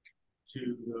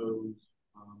to those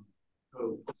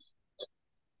codes.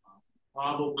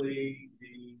 Probably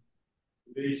the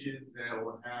division that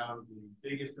will have the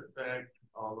biggest effect,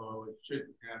 although it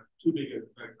shouldn't have too big an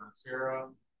effect on SARA,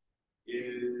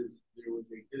 is there was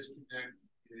a disconnect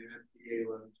in FPA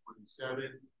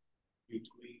 1127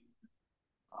 between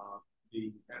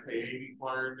the FAA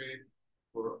requirement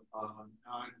for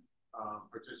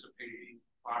non-participating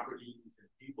properties and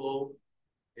people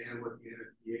and what the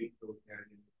NFPA code had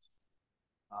in it.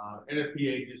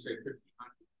 NFPA just said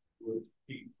 1,500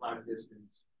 feet flat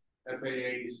distance.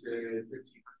 FAA said 1,500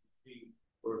 feet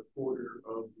or a quarter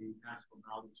of the national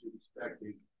altitude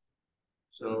expected.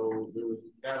 So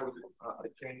that was a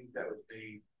change that was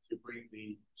made to bring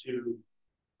the two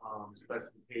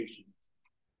specifications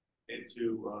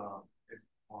into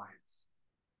compliance.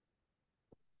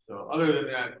 So other than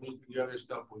that, the other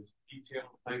stuff was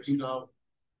detail type stuff.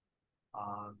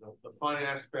 The fun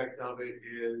aspect of it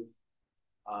is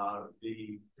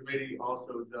the committee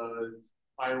also does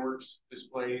fireworks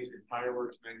displays and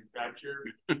fireworks manufacture.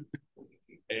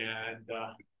 And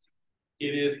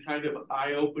it is kind of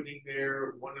eye-opening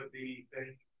there. One of the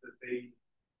things that they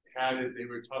had that they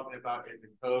were talking about in the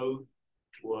code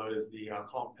was the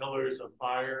called pillars of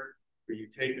fire, where you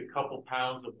take a couple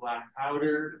pounds of black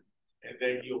powder and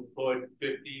then you'll put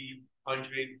 50,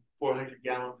 100, 400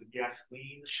 gallons of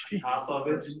gasoline on top of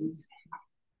it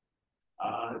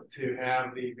to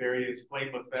have the various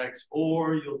flame effects,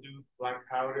 or you'll do black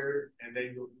powder and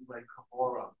then you'll do like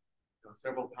Camorra,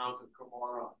 several pounds of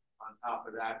Camorra on top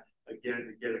of that, again,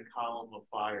 to get a column of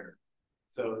fire.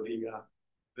 So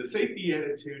the safety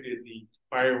attitude in the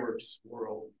fireworks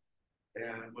world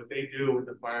and what they do with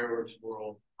the fireworks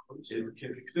world is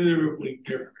considerably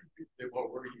different than what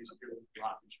we're used to in the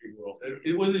rocketry world.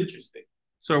 It was interesting.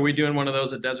 So are we doing one of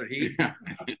those at Desert Heat?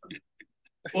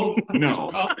 Well, no.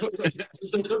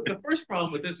 The first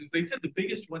problem with this is they said the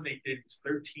biggest one they did was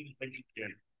 1,300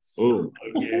 gallons. Oh,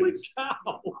 Holy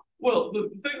cow. Well, the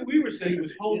thing we were saying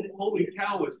was, holy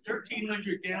cow, was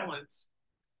 1,300 gallons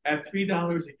at $3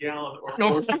 a gallon or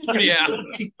Oh, more. yeah.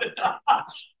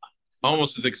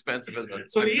 Almost as expensive as a.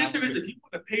 So the answer is, if you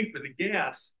want to pay for the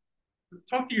gas,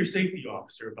 talk to your safety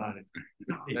officer about it.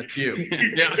 That's you.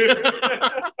 Yeah.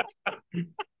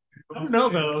 I don't know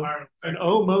though. An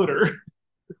O motor.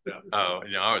 Oh,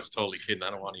 you know, I was totally kidding.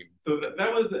 I don't want to even. So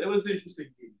it was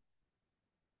interesting.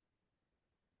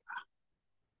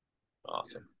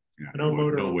 Awesome. yeah, An O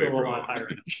motor no will way, go a bro. lot higher.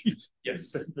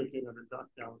 Yes. 1,500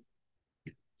 gallons.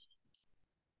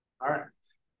 All right.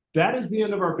 That is the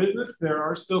end of our business. There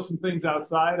are still some things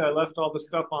outside. I left all the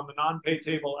stuff on the non-pay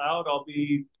table out. I'll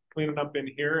be cleaning up in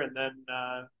here and then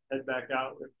head back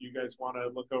out if you guys want to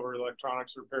look over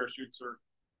electronics or parachutes or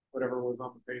whatever was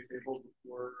on the pay table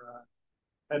before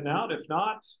heading out. If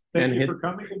not, thank you for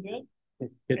coming again.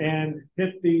 And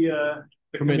hit the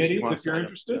committees if you're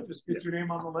interested. Just get your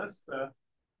name on the list.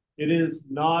 It is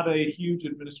not a huge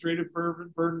administrative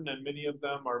burden, and many of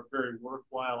them are very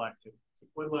worthwhile activities.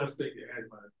 One last thing to add,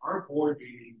 our board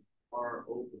meetings are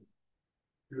open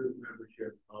to the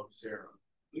membership of SARA.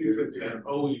 They're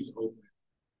always open.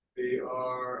 They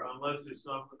are, unless there's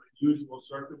some unusual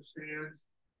circumstance,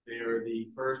 they are the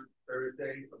first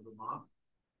Thursday of the month.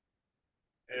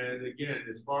 And again,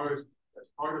 as part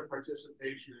of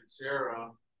participation in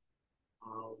SARA,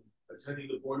 attending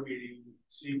the board meeting,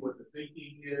 see what the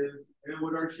thinking is and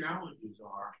what our challenges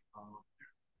are.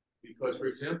 Because, for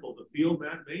example, the field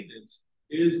maintenance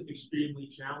is extremely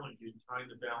challenging, trying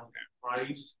to balance the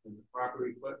price and the proper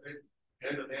equipment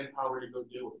and the manpower to go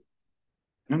do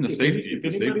it. And the safety.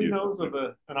 If anybody knows of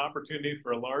an opportunity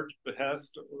for a large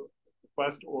request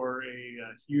or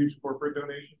a huge corporate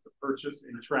donation to purchase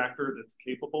a tractor that's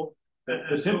capable,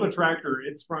 the Timpa tractor,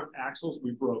 its front axles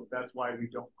we broke. That's why we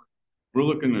don't. We're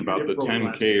looking at about the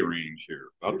 10K range here,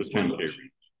 about the 10K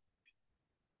range.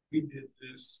 We did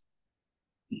this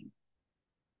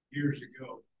years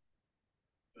ago,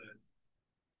 but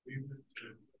we went to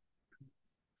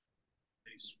a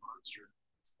sponsor,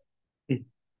 and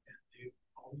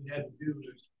all we had to do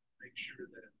was make sure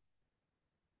that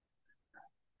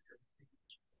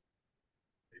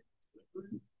we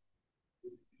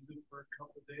used it for a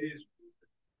couple of days.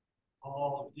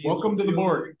 Welcome to the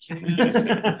board.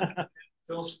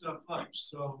 Fill stuff up.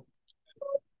 So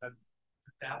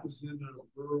that was in a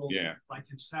rural, like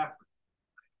in Safford.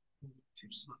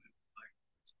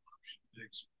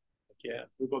 Yeah,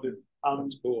 we will do.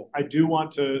 That's cool. I do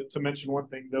want to mention one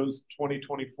thing. Those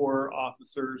 2024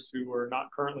 officers who are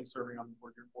not currently serving on the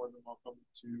board, you're more than welcome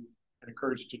to and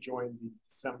encouraged to join the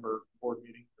December board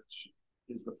meeting, which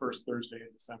is the first Thursday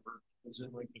in December. The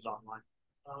Zoom link is online.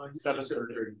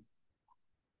 7:30.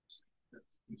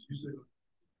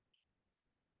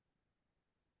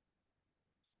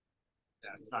 Yeah,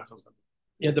 it's not so simple.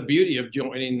 Yeah, the beauty of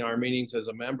joining our meetings as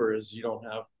a member is you don't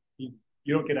have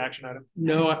You don't get action items.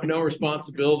 No, no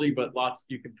responsibility, but lots,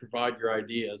 you can provide your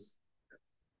ideas.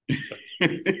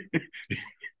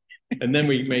 And then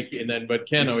we make, and then, but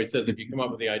Ken always says, if you come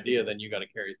up with the idea, then you got to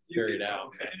carry it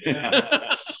out.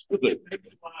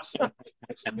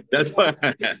 That's why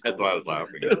I was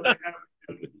laughing.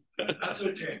 That's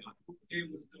okay.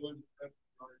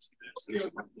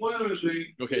 One other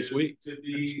thing. Okay, sweet. To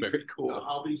be, That's very cool.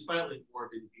 I'll be slightly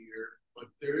morbid here, but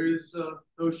there is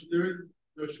no shortage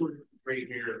of gray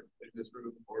hair in this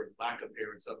room, or lack of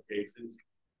hair in some cases.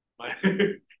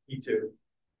 Me too.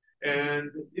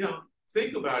 And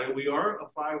think about it. We are a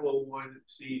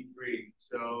 501c3.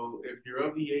 So if you're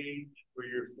of the age where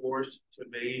you're forced to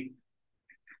make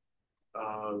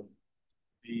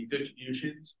the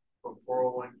distributions from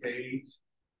 401ks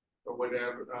or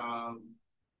whatever,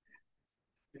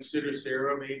 consider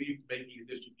SARA maybe making a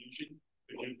distribution,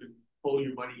 because you can pull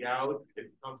your money out. If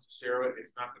it comes to SARA,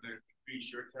 it's not going to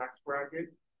increase your tax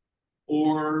bracket.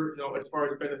 Or, as far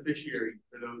as beneficiary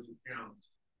for those accounts,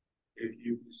 if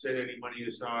you set any money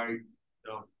aside,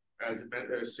 as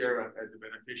SARA as a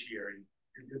beneficiary,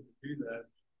 You're good to do that.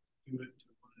 Do it to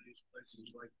one of these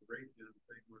places like the breakdown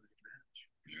thing where they match.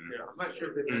 Yeah, I'm not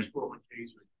sure if they match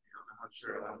 401ks or I'm not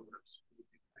sure how that works.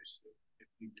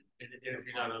 And if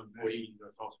you're not an employee,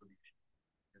 that's also.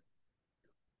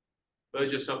 But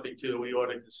it's just something too we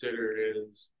ought to consider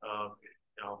is,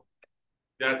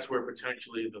 that's where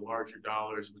potentially the larger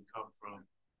dollars would come from.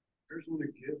 Here's what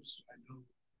it gives. I know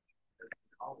at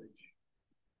college,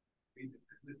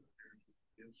 independent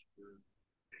gives for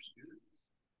students.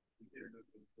 We get it up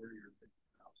to 40 or 50,000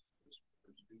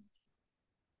 for students.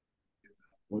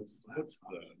 What's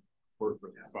the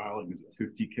corporate filing? Is it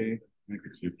 50K? I think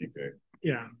it's 50K.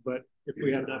 Yeah, but if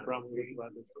we have that problem, we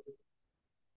can.